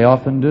true, they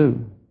often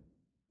do.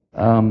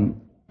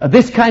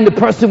 This kind of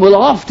person will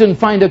often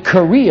find a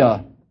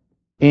career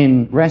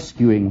in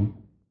rescuing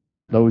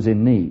those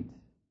in need.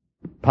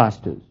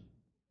 Pastors.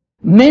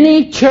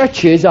 Many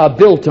churches are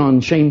built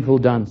on shameful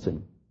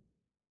dancing.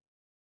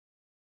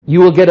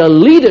 You will get a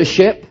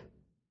leadership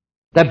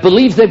that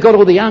believes they've got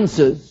all the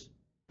answers,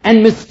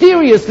 and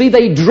mysteriously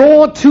they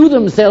draw to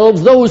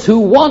themselves those who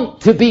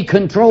want to be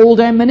controlled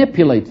and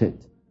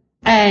manipulated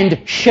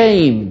and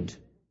shamed.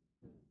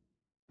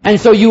 And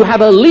so you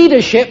have a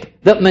leadership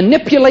that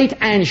manipulate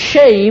and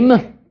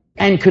shame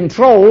and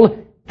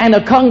control, and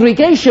a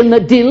congregation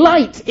that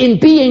delight in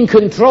being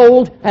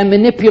controlled and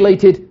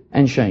manipulated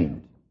and shamed.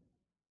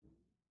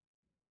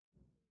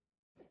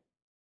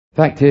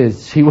 Fact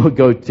is, he will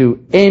go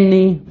to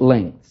any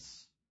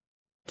lengths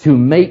to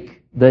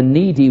make the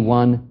needy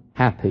one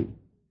happy.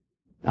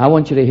 I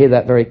want you to hear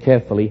that very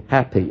carefully,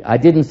 happy. I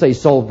didn't say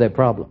solve their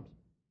problems.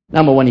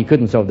 Number one, he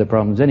couldn't solve their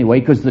problems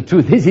anyway, because the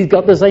truth is he's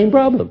got the same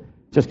problem,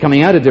 just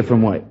coming out a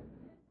different way.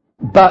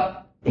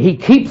 But he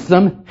keeps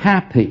them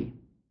happy.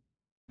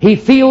 He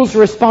feels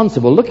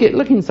responsible. Look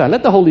inside.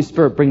 Let the Holy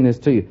Spirit bring this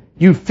to you.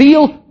 You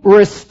feel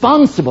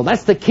responsible.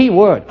 That's the key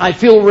word. I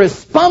feel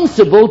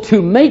responsible to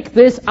make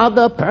this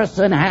other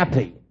person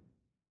happy.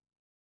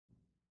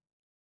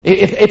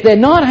 If they're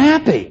not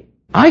happy,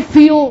 I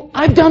feel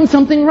I've done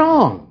something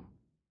wrong.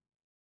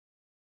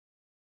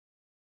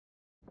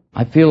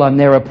 I feel I'm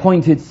their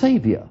appointed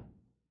Savior.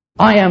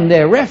 I am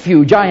their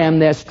refuge. I am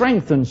their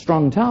strength and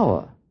strong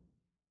tower.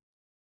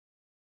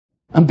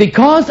 And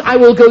because I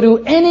will go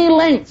to any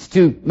lengths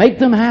to make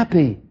them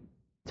happy,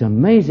 it's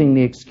amazing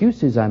the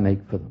excuses I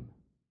make for them.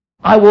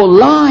 I will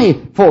lie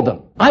for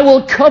them. I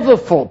will cover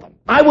for them.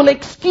 I will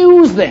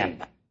excuse them.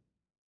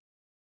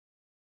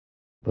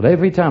 But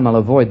every time I'll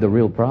avoid the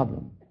real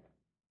problem.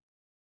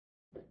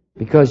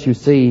 Because you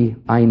see,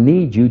 I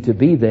need you to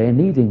be there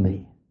needing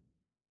me.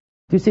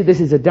 Do you see,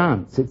 this is a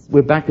dance.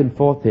 We're back and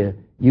forth here.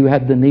 You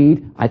had the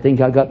need. I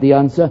think I got the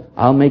answer.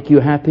 I'll make you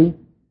happy.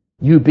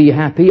 You be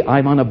happy.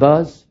 I'm on a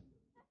buzz.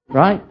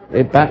 Right?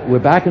 We're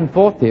back and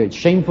forth here. It's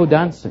shameful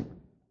dancing.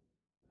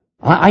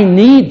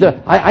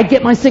 I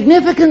get my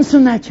significance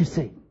from that, you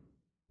see.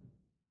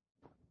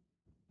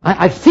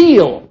 I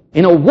feel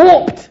in a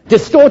warped,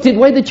 distorted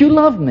way that you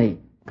love me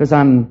because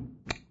I'm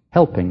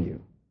helping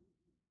you.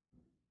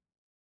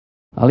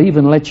 I'll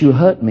even let you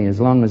hurt me as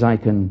long as I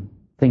can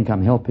think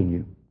I'm helping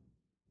you.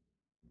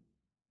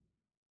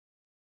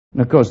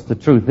 And of course, the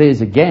truth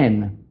is,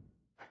 again,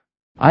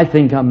 I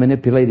think I'm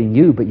manipulating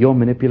you, but you're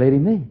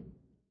manipulating me.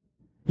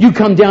 You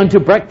come down to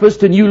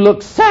breakfast and you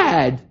look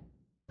sad.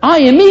 I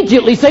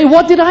immediately say,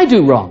 what did I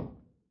do wrong?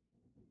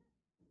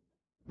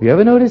 You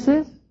ever notice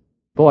this?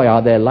 Boy,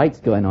 are there lights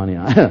going on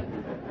here.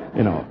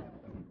 You know.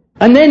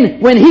 And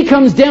then when he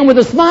comes down with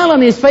a smile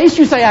on his face,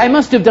 you say, I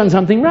must have done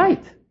something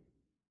right.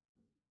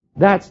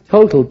 That's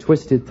total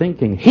twisted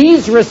thinking.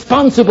 He's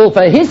responsible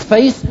for his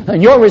face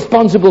and you're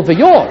responsible for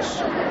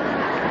yours.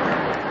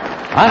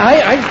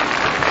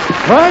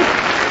 Right?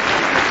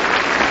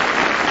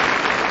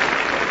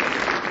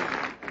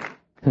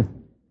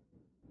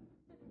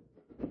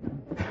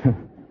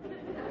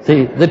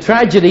 See, the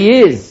tragedy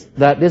is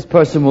that this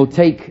person will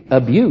take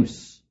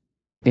abuse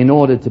in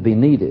order to be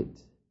needed.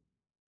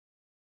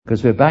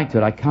 Because we're back to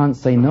it. I can't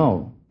say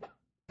no.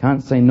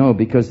 Can't say no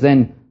because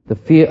then the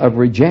fear of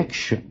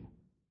rejection.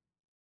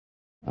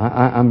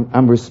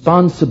 I'm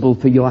responsible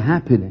for your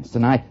happiness.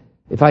 And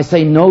if I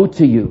say no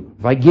to you,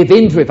 if I give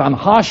in to it, if I'm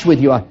harsh with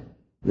you,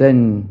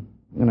 then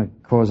I'm going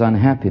to cause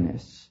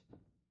unhappiness.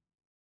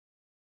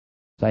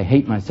 So I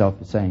hate myself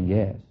for saying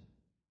yes.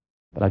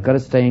 But I've got to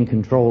stay in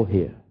control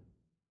here.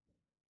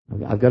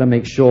 I've got to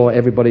make sure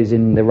everybody's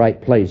in the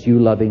right place. You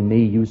loving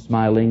me, you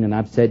smiling, and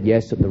I've said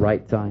yes at the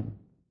right time.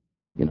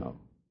 You know.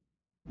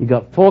 You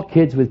got 4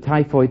 kids with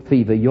typhoid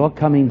fever. You're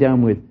coming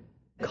down with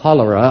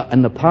cholera,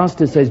 and the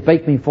pastor says,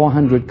 bake me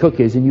 400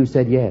 cookies, and you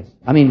said yes.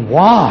 I mean,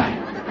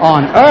 why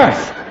on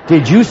earth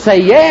did you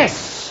say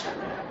yes?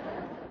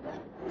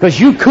 Because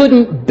you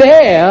couldn't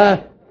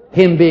bear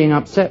him being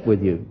upset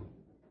with you.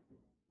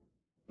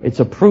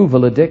 It's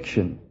approval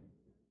addiction.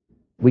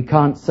 We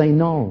can't say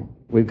no.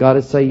 We've got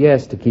to say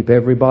yes to keep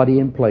everybody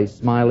in place,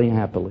 smiling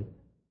happily.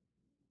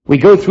 We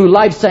go through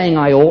life saying,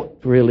 I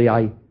ought, really,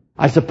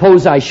 I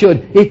suppose I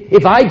should.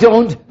 If I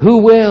don't, who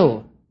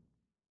will?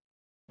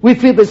 We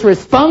feel this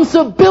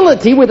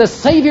responsibility. We're the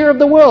Savior of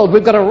the world.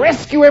 We've got to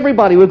rescue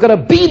everybody. We've got to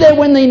be there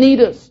when they need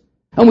us.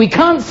 And we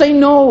can't say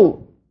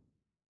no.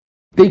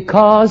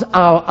 Because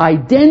our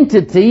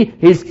identity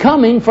is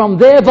coming from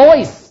their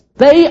voice.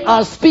 They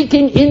are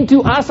speaking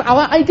into us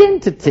our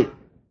identity.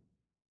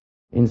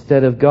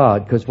 Instead of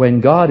God. Because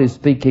when God is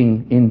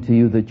speaking into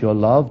you that you're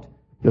loved,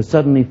 you're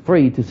suddenly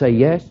free to say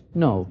yes,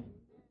 no.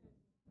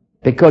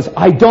 Because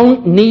I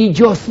don't need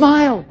your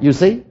smile, you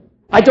see.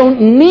 I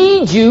don't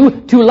need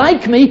you to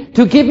like me,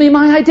 to give me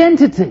my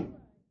identity.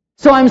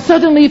 So I'm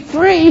suddenly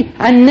free,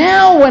 and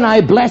now when I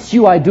bless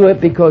you, I do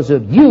it because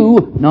of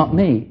you, not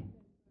me.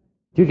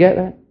 Do you get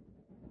that?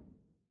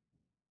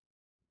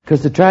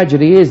 Because the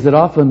tragedy is that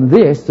often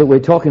this that we're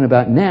talking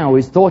about now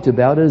is thought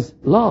about as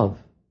love.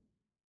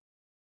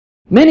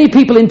 Many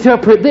people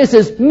interpret this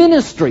as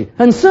ministry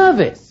and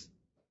service.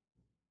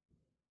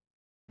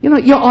 You know,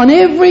 you're on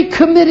every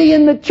committee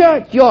in the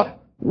church. You're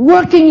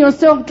working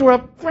yourself to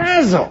a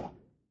frazzle.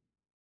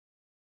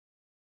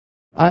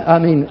 I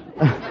mean,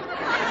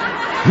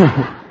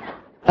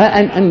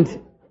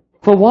 and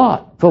for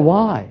what? For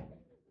why?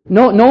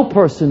 No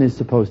person is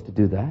supposed to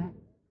do that.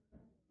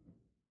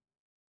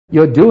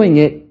 You're doing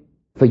it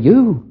for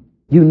you.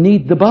 You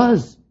need the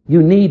buzz.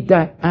 You need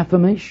that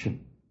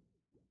affirmation.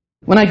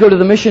 When I go to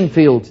the mission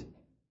field,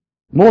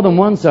 more than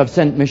once I've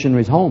sent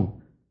missionaries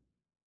home.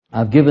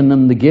 I've given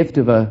them the gift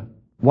of a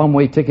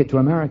one-way ticket to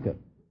America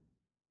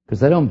because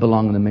they don't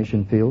belong in the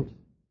mission field.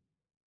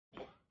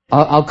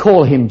 I'll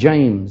call him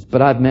James,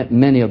 but I've met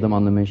many of them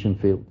on the mission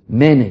field.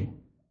 Many.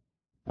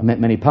 I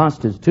met many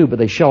pastors too, but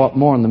they show up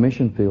more on the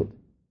mission field.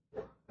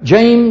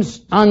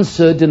 James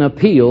answered an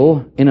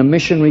appeal in a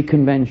missionary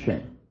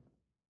convention.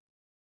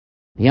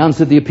 He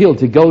answered the appeal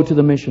to go to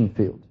the mission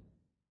field.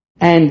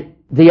 And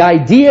the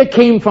idea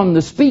came from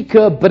the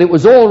speaker, but it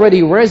was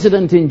already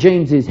resident in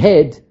James's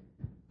head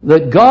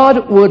that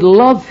God would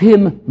love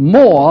him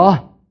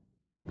more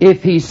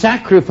if he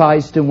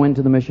sacrificed and went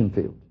to the mission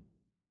field.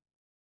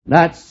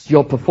 That's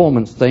your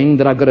performance thing,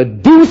 that I've got to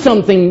do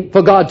something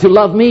for God to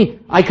love me.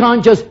 I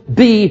can't just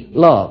be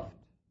loved.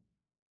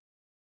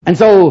 And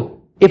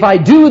so, if I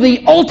do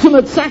the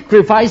ultimate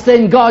sacrifice,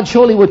 then God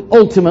surely would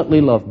ultimately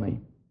love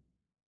me.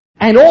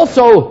 And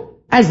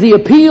also, as the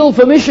appeal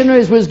for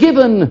missionaries was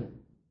given,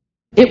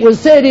 it was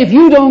said, if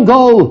you don't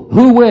go,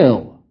 who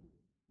will?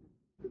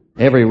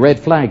 Every red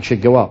flag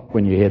should go up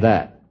when you hear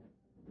that.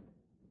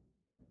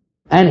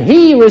 And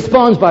he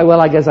responds by,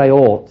 well, I guess I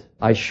ought.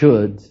 I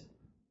should.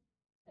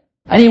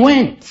 And he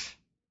went.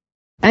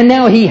 And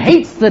now he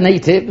hates the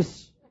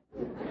natives.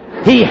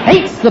 He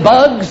hates the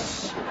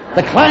bugs,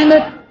 the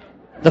climate,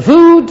 the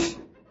food.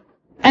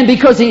 And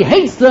because he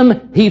hates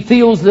them, he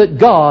feels that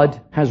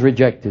God has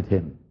rejected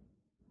him.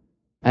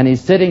 And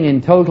he's sitting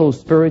in total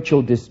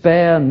spiritual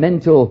despair,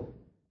 mental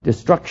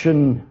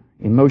destruction,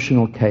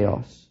 emotional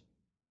chaos.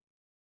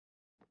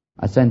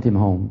 I sent him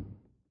home.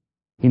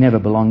 He never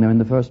belonged there in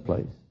the first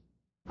place.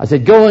 I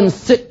said, go and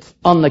sit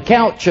on the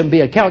couch and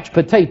be a couch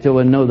potato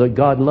and know that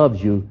God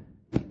loves you,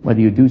 whether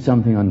you do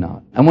something or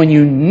not. And when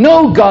you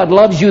know God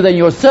loves you, then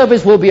your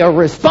service will be a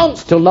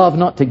response to love,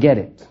 not to get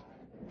it.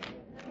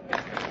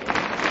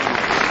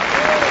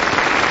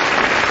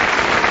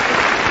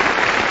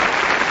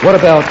 What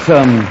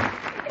about,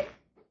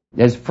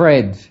 there's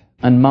Fred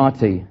and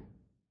Marty.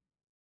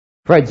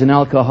 Fred's an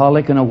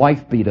alcoholic and a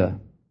wife beater.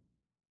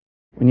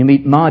 When you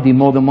meet Marty,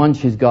 more than once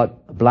she's got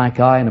a black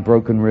eye and a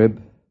broken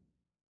rib.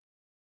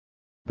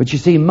 But you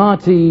see,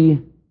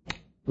 Marty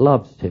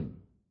loves him.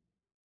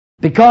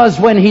 Because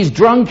when he's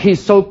drunk,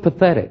 he's so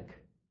pathetic.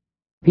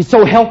 He's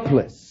so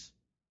helpless.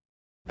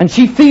 And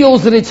she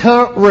feels that it's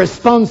her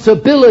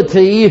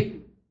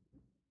responsibility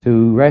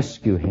to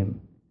rescue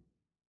him.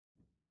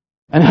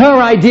 And her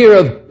idea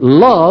of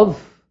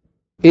love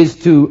is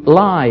to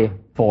lie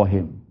for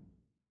him.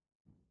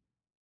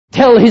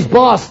 Tell his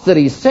boss that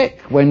he's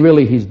sick when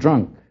really he's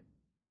drunk.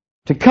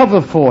 To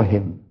cover for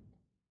him.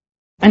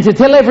 And to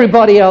tell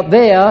everybody out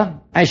there,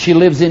 as she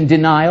lives in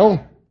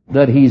denial,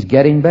 that he's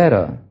getting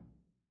better.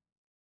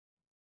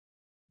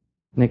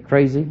 Isn't it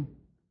crazy?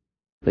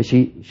 That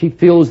she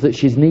feels that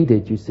she's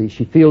needed, you see.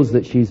 She feels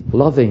that she's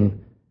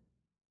loving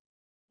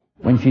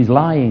when she's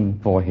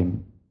lying for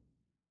him.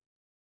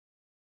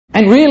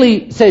 And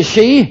really, says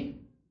she,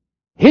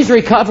 his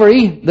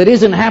recovery that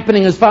isn't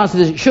happening as fast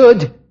as it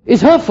should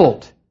is her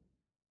fault.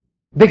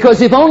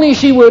 Because if only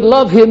she would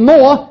love him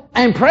more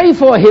and pray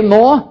for him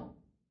more,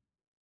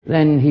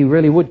 then he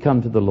really would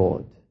come to the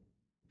Lord.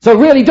 So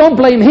really, don't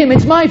blame him,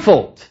 it's my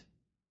fault.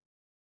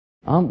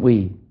 Aren't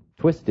we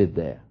twisted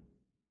there?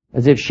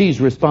 As if she's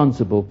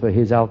responsible for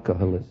his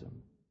alcoholism.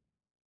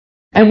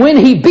 And when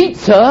he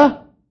beats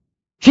her,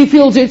 she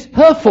feels it's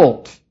her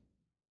fault.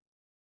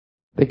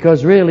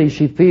 Because really,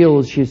 she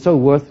feels she's so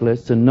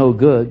worthless and no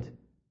good.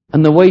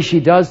 And the way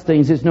she does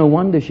things, it's no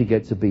wonder she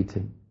gets a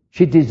beating.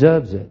 She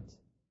deserves it.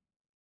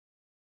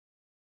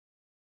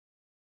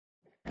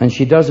 And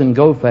she doesn't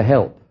go for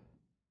help.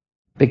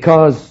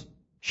 Because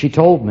she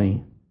told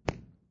me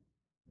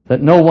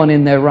that no one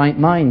in their right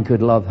mind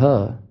could love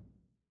her.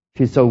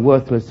 She's so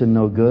worthless and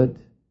no good.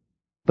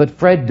 But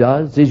Fred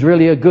does. He's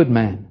really a good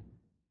man.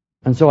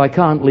 And so I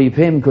can't leave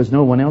him because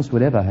no one else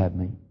would ever have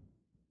me.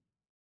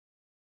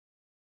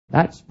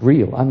 That's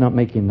real. I'm not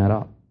making that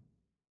up.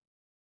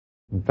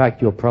 In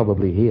fact, you're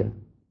probably here.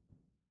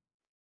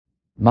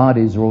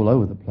 Marty's are all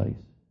over the place.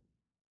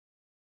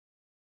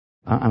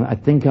 I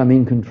think I'm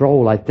in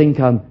control. I think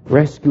I'm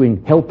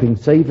rescuing, helping,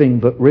 saving,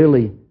 but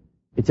really,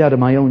 it's out of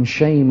my own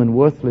shame and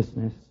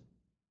worthlessness.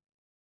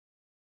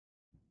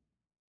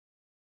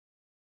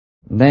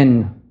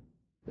 Then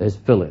there's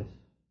Phyllis.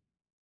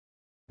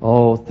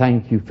 Oh,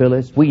 thank you,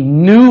 Phyllis. We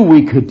knew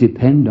we could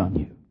depend on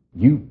you.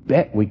 You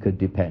bet we could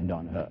depend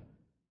on her.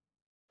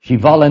 She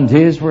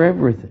volunteers for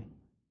everything.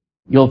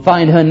 You'll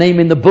find her name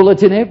in the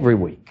bulletin every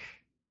week.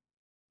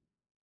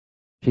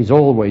 She's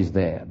always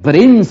there. But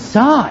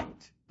inside,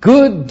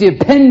 good,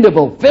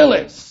 dependable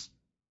Phyllis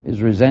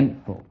is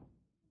resentful.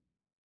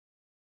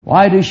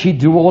 Why does she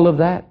do all of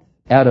that?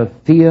 Out of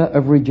fear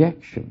of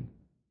rejection.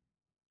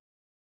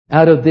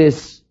 Out of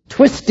this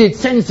twisted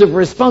sense of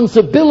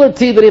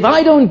responsibility that if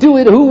I don't do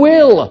it, who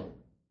will?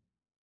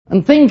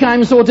 And think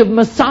I'm sort of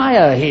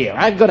Messiah here.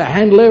 I've got to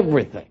handle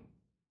everything.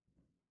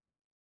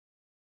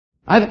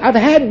 I've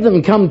had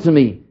them come to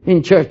me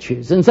in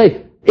churches and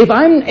say, if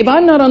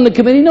I'm not on the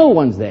committee, no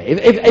one's there.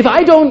 If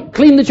I don't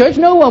clean the church,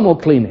 no one will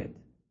clean it.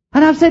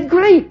 And I've said,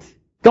 great.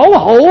 Go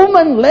home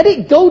and let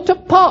it go to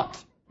pot.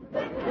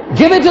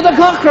 Give it to the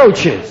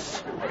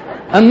cockroaches.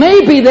 And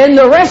maybe then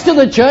the rest of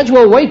the church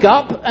will wake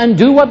up and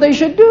do what they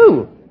should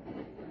do.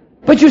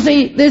 But you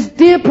see, this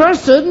dear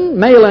person,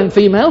 male and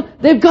female,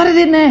 they've got it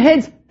in their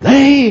heads.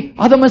 They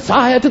are the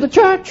Messiah to the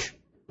church.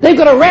 They've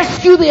got to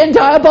rescue the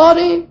entire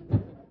body.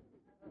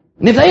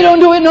 And if they don't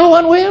do it, no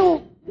one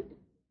will.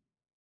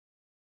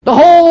 The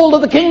whole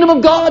of the kingdom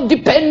of God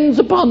depends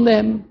upon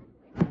them.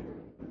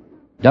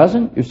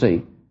 Doesn't, you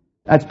see?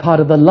 That's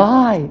part of the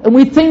lie. And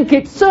we think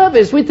it's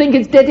service. We think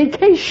it's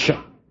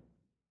dedication.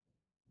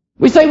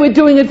 We say we're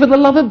doing it for the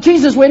love of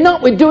Jesus. We're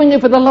not. We're doing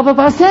it for the love of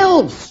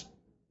ourselves.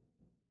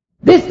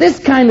 This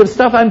kind of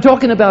stuff I'm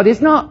talking about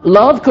is not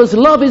love, because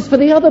love is for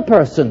the other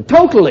person.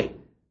 Totally.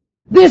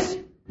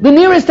 The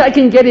nearest I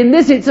can get in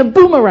this, it's a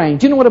boomerang.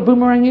 Do you know what a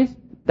boomerang is?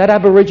 That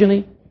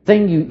Aborigine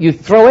thing, you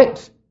throw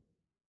it,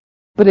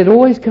 but it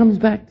always comes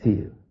back to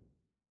you.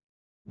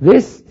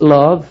 This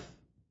love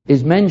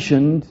is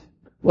mentioned,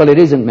 well, it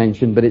isn't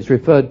mentioned, but it's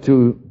referred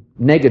to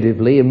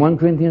negatively in 1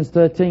 Corinthians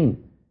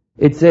 13.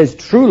 It says,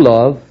 true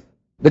love,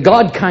 the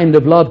God kind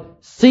of love,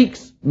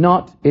 seeks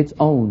not its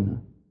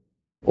own.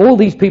 All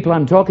these people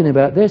I'm talking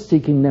about, they're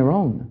seeking their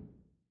own.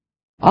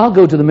 I'll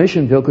go to the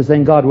mission field because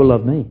then God will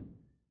love me.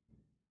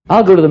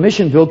 I'll go to the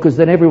mission field because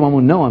then everyone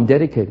will know I'm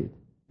dedicated.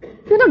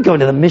 You're not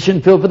going to the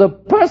mission field for the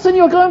person,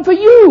 you're going for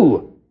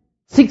you.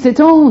 Seeks its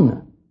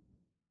own.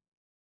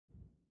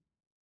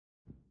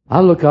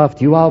 I'll look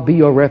after you, I'll be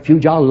your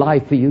refuge, I'll lie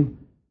for you,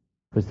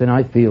 because then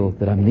I feel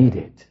that I'm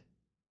needed.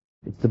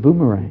 It's the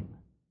boomerang.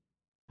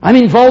 I'm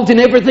involved in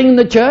everything in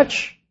the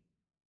church,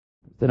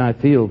 then I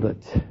feel that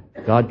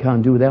God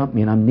can't do without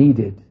me and I'm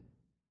needed.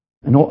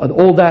 And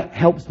all that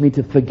helps me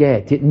to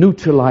forget. It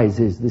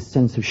neutralizes this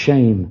sense of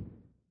shame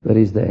that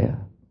is there.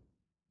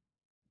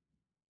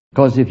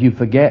 Because if you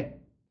forget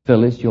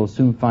Phyllis, you'll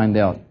soon find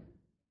out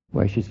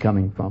where she's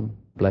coming from.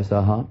 Bless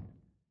her heart.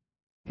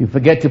 If you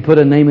forget to put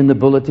her name in the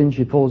bulletin,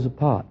 she falls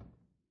apart.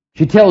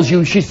 She tells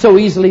you she's so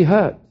easily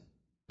hurt.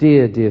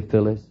 Dear, dear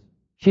Phyllis,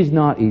 she's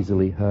not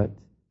easily hurt.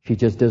 She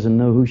just doesn't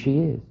know who she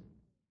is.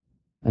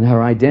 And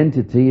her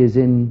identity is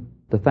in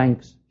the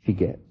thanks she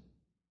gets.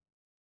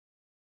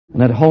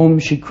 And at home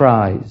she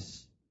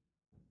cries.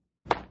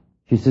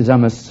 She says,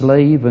 I'm a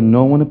slave and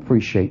no one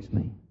appreciates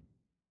me.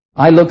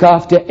 I look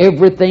after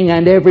everything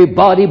and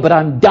everybody, but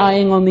I'm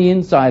dying on the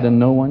inside and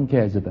no one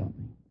cares about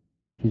me.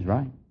 She's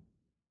right.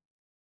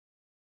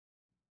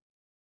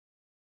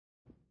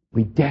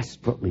 We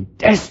desperately,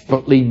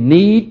 desperately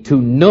need to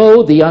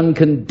know the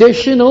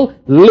unconditional,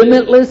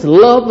 limitless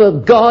love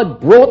of God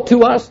brought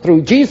to us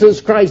through Jesus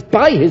Christ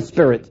by His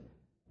Spirit.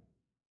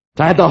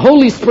 To have the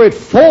Holy Spirit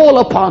fall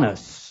upon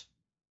us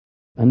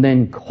and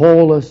then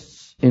call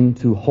us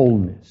into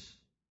wholeness.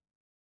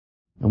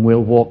 And we'll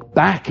walk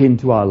back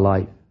into our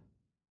life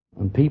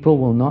and people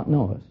will not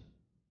know us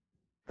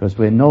because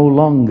we're no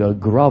longer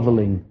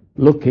groveling,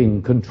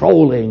 looking,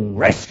 controlling,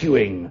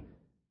 rescuing.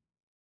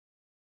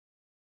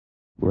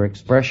 We're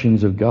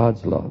expressions of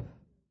God's love.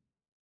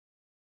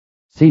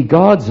 See,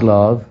 God's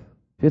love,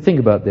 if you think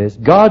about this,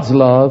 God's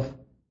love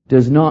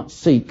does not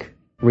seek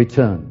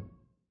return.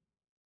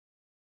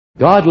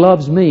 God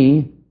loves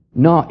me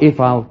not if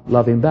I'll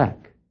love Him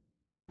back.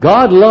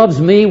 God loves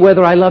me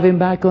whether I love Him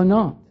back or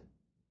not.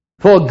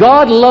 For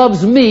God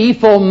loves me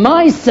for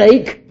my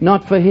sake,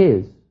 not for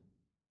His.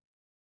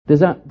 Does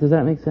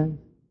that make sense?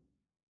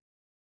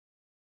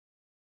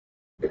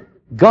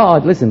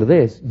 God, listen to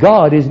this,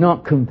 God is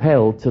not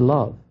compelled to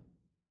love.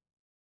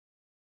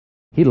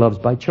 He loves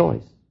by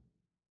choice.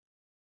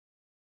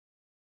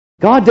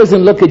 God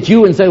doesn't look at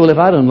you and say, well, if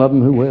I don't love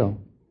Him, who will?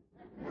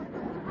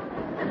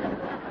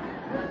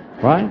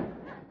 Right?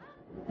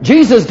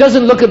 Jesus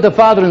doesn't look at the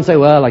Father and say,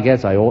 well, I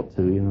guess I ought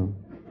to, you know.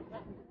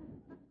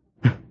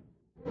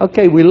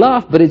 Okay, we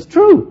laugh, but it's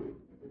true.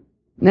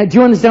 Now, do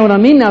you understand what I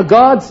mean? Now,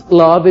 God's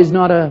love is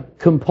not a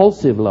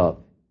compulsive love.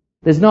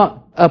 There's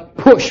not a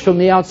push from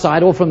the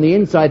outside or from the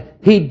inside.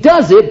 He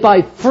does it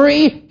by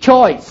free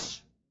choice.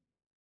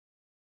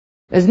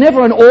 There's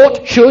never an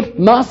ought, should,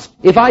 must,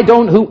 if I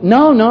don't, who.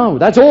 No,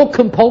 that's all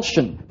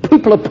compulsion.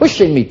 People are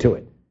pushing me to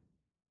it.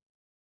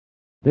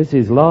 This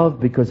is love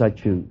because I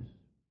choose.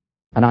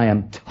 And I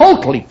am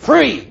totally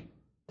free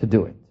to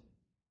do it.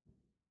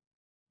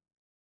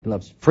 He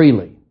loves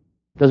freely.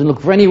 Doesn't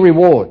look for any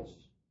rewards.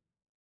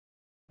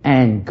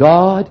 And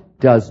God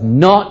does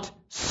not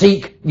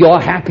seek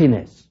your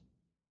happiness.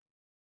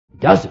 He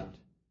doesn't.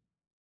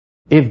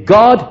 If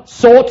God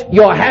sought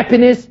your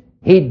happiness,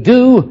 He'd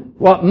do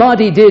what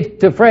Marty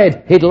did to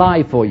Fred. He'd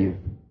lie for you.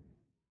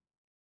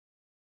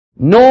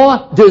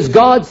 Nor does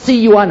God see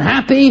you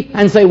unhappy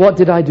and say, what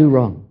did I do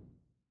wrong?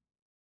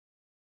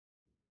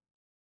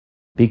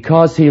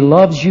 Because He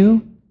loves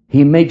you,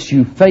 He makes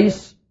you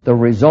face the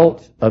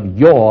result of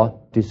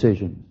your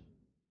decisions.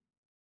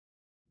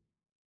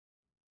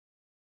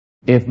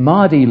 If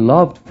Marty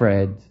loved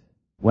Fred,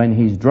 when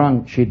he's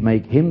drunk, she'd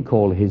make him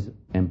call his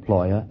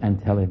employer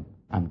and tell him,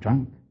 I'm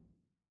drunk.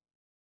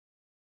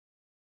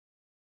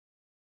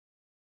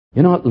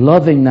 You're not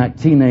loving that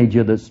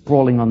teenager that's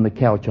sprawling on the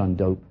couch on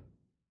dope.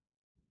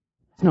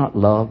 It's not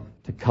love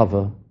to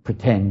cover,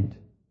 pretend.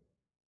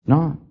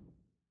 No.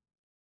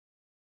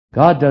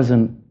 God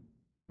doesn't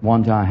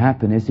want our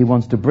happiness. He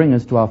wants to bring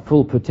us to our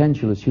full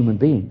potential as human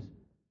beings.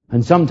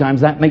 And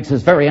sometimes that makes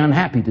us very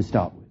unhappy to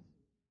start with.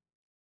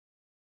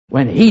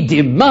 When He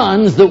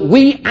demands that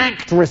we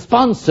act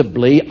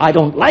responsibly, I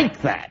don't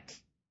like that.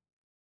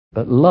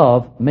 But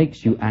love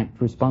makes you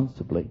act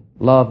responsibly.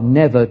 Love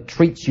never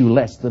treats you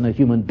less than a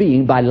human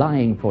being by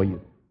lying for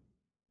you.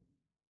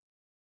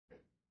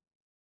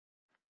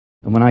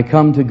 And when I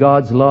come to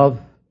God's love,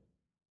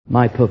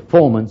 my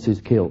performance is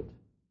killed.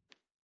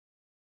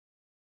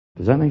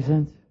 Does that make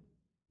sense?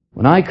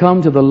 When I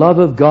come to the love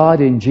of God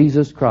in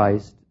Jesus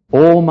Christ,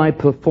 all my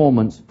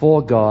performance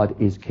for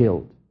God is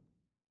killed.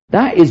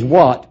 That is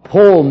what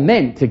Paul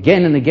meant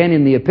again and again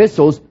in the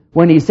epistles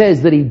when he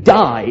says that he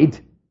died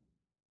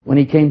when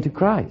he came to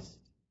Christ.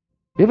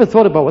 You ever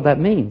thought about what that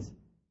means?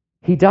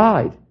 He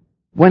died.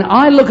 When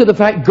I look at the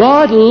fact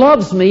God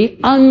loves me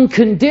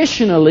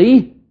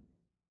unconditionally,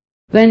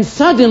 then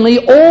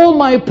suddenly all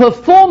my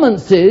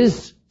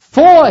performances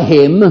for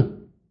Him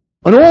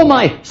and all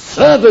my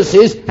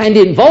services and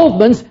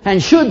involvements and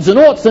shoulds and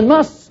oughts and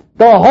musts,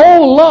 the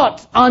whole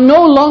lot are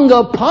no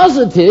longer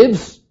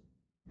positives,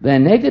 they're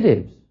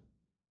negatives.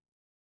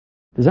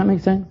 Does that make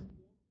sense?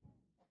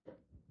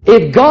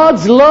 If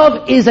God's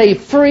love is a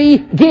free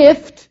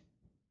gift,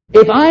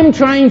 if I'm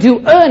trying to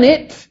earn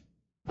it,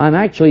 I'm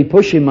actually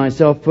pushing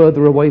myself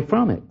further away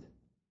from it.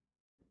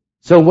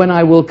 So when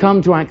I will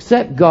come to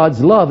accept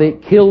God's love,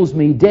 it kills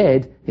me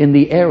dead in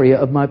the area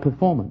of my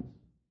performance.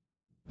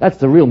 That's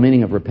the real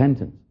meaning of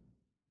repentance.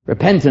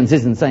 Repentance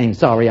isn't saying,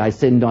 sorry, I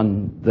sinned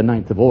on the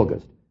 9th of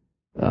August.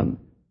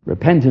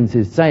 Repentance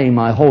is saying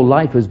my whole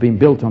life has been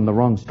built on the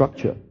wrong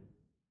structure.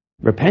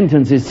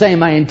 Repentance is saying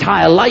my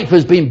entire life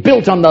has been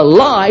built on the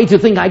lie to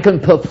think I can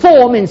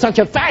perform in such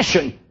a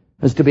fashion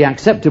as to be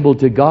acceptable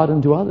to God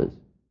and to others.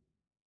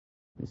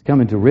 It's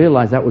coming to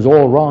realize that was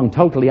all wrong,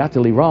 totally,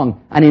 utterly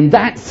wrong. And in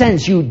that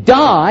sense, you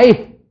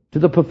die to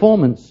the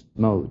performance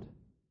mode.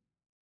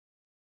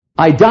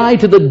 I die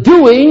to the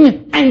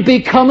doing and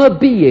become a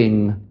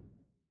being.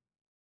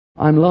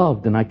 I'm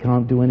loved and I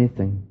can't do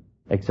anything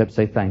except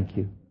say thank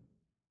you.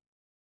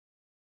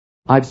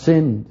 I've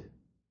sinned.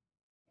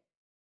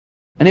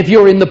 And if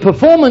you're in the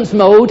performance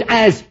mode,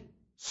 as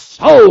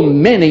so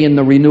many in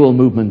the renewal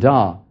movement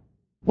are,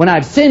 when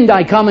I've sinned,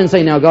 I come and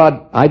say, now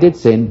God, I did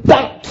sin,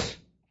 but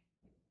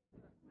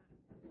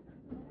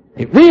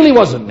it really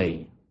wasn't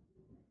me.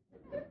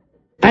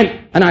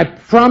 And I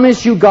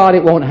promise you, God,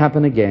 it won't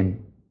happen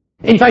again.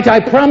 In fact,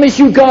 I promise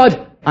you,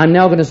 God, I'm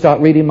now going to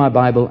start reading my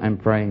Bible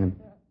and praying.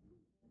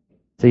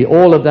 See,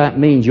 all of that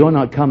means you're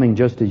not coming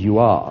just as you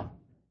are.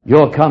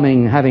 You're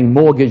coming having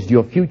mortgaged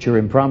your future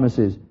in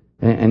promises.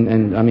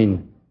 And I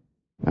mean,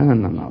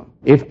 no.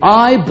 If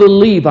I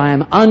believe I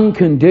am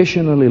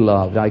unconditionally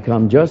loved, I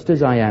come just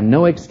as I am.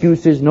 No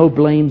excuses, no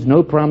blames,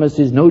 no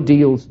promises, no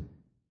deals.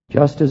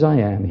 Just as I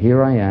am.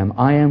 Here I am.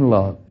 I am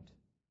loved.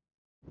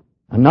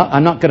 I'm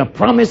not going to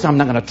promise. I'm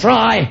not going to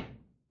try.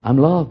 I'm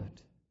loved.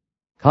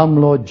 Come,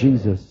 Lord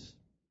Jesus.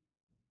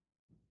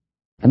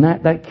 And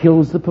that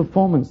kills the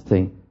performance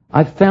thing.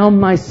 I've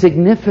found my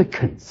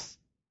significance.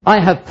 I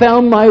have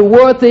found my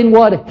worth in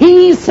what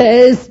He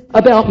says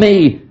about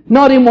me,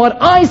 not in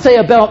what I say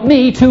about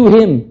me to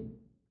Him.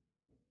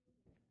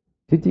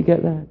 Did you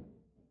get that?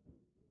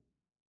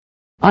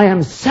 I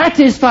am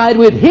satisfied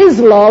with His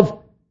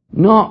love,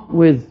 not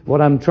with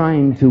what I'm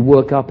trying to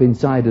work up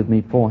inside of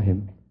me for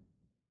Him.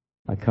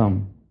 I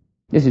come.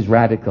 This is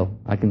radical.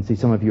 I can see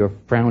some of you are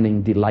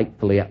frowning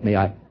delightfully at me.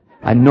 I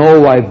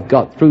know I've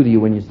got through to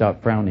you when you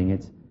start frowning.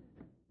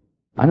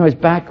 I know it's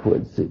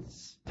backwards.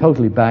 It's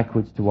totally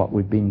backwards to what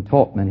we've been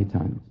taught many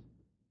times.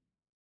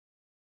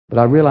 But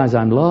I realize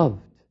I'm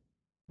loved.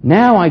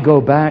 Now I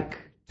go back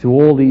to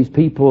all these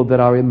people that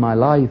are in my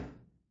life.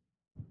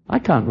 I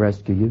can't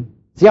rescue you.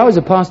 See, I was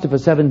a pastor for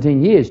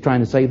 17 years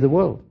trying to save the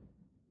world.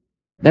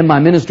 Then my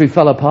ministry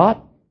fell apart.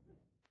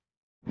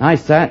 I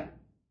sat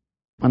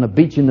on a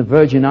beach in the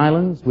Virgin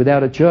Islands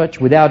without a church,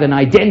 without an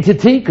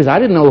identity, because I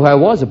didn't know who I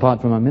was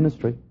apart from my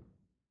ministry.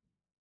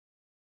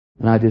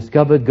 And I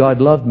discovered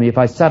God loved me. If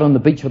I sat on the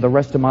beach for the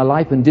rest of my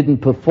life and didn't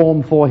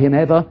perform for Him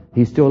ever,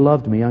 He still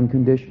loved me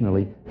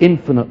unconditionally,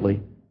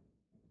 infinitely.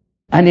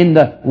 And in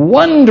the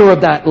wonder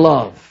of that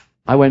love,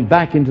 I went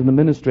back into the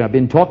ministry. I've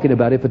been talking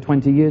about it for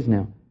 20 years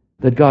now.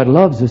 That God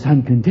loves us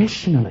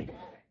unconditionally.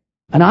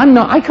 And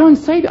I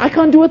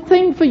can't do a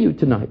thing for you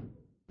tonight.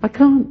 I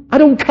can't. I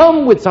don't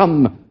come with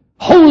some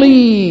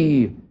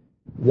holy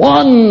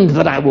wand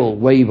that I will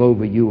wave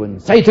over you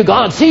and say to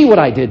God, see what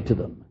I did to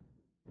them.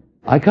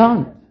 I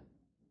can't.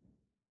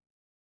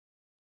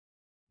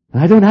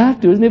 I don't have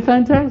to. Isn't it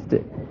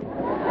fantastic?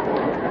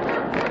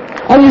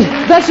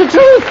 That's the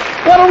truth.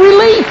 What a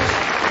relief.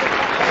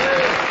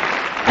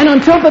 And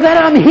on top of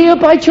that, I'm here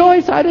by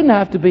choice. I didn't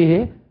have to be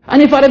here.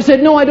 And if I'd have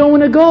said, no, I don't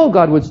want to go,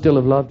 God would still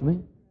have loved me.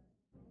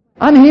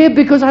 I'm here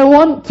because I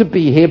want to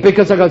be here,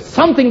 because I've got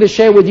something to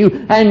share with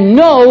you and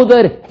know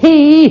that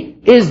He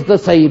is the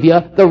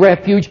Savior, the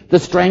refuge, the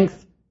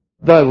strength,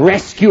 the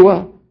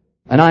rescuer,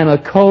 and I'm a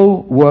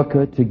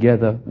co-worker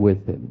together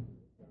with Him.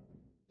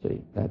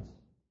 See,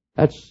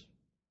 that's,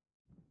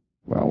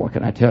 well, what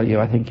can I tell you?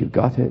 I think you've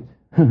got it.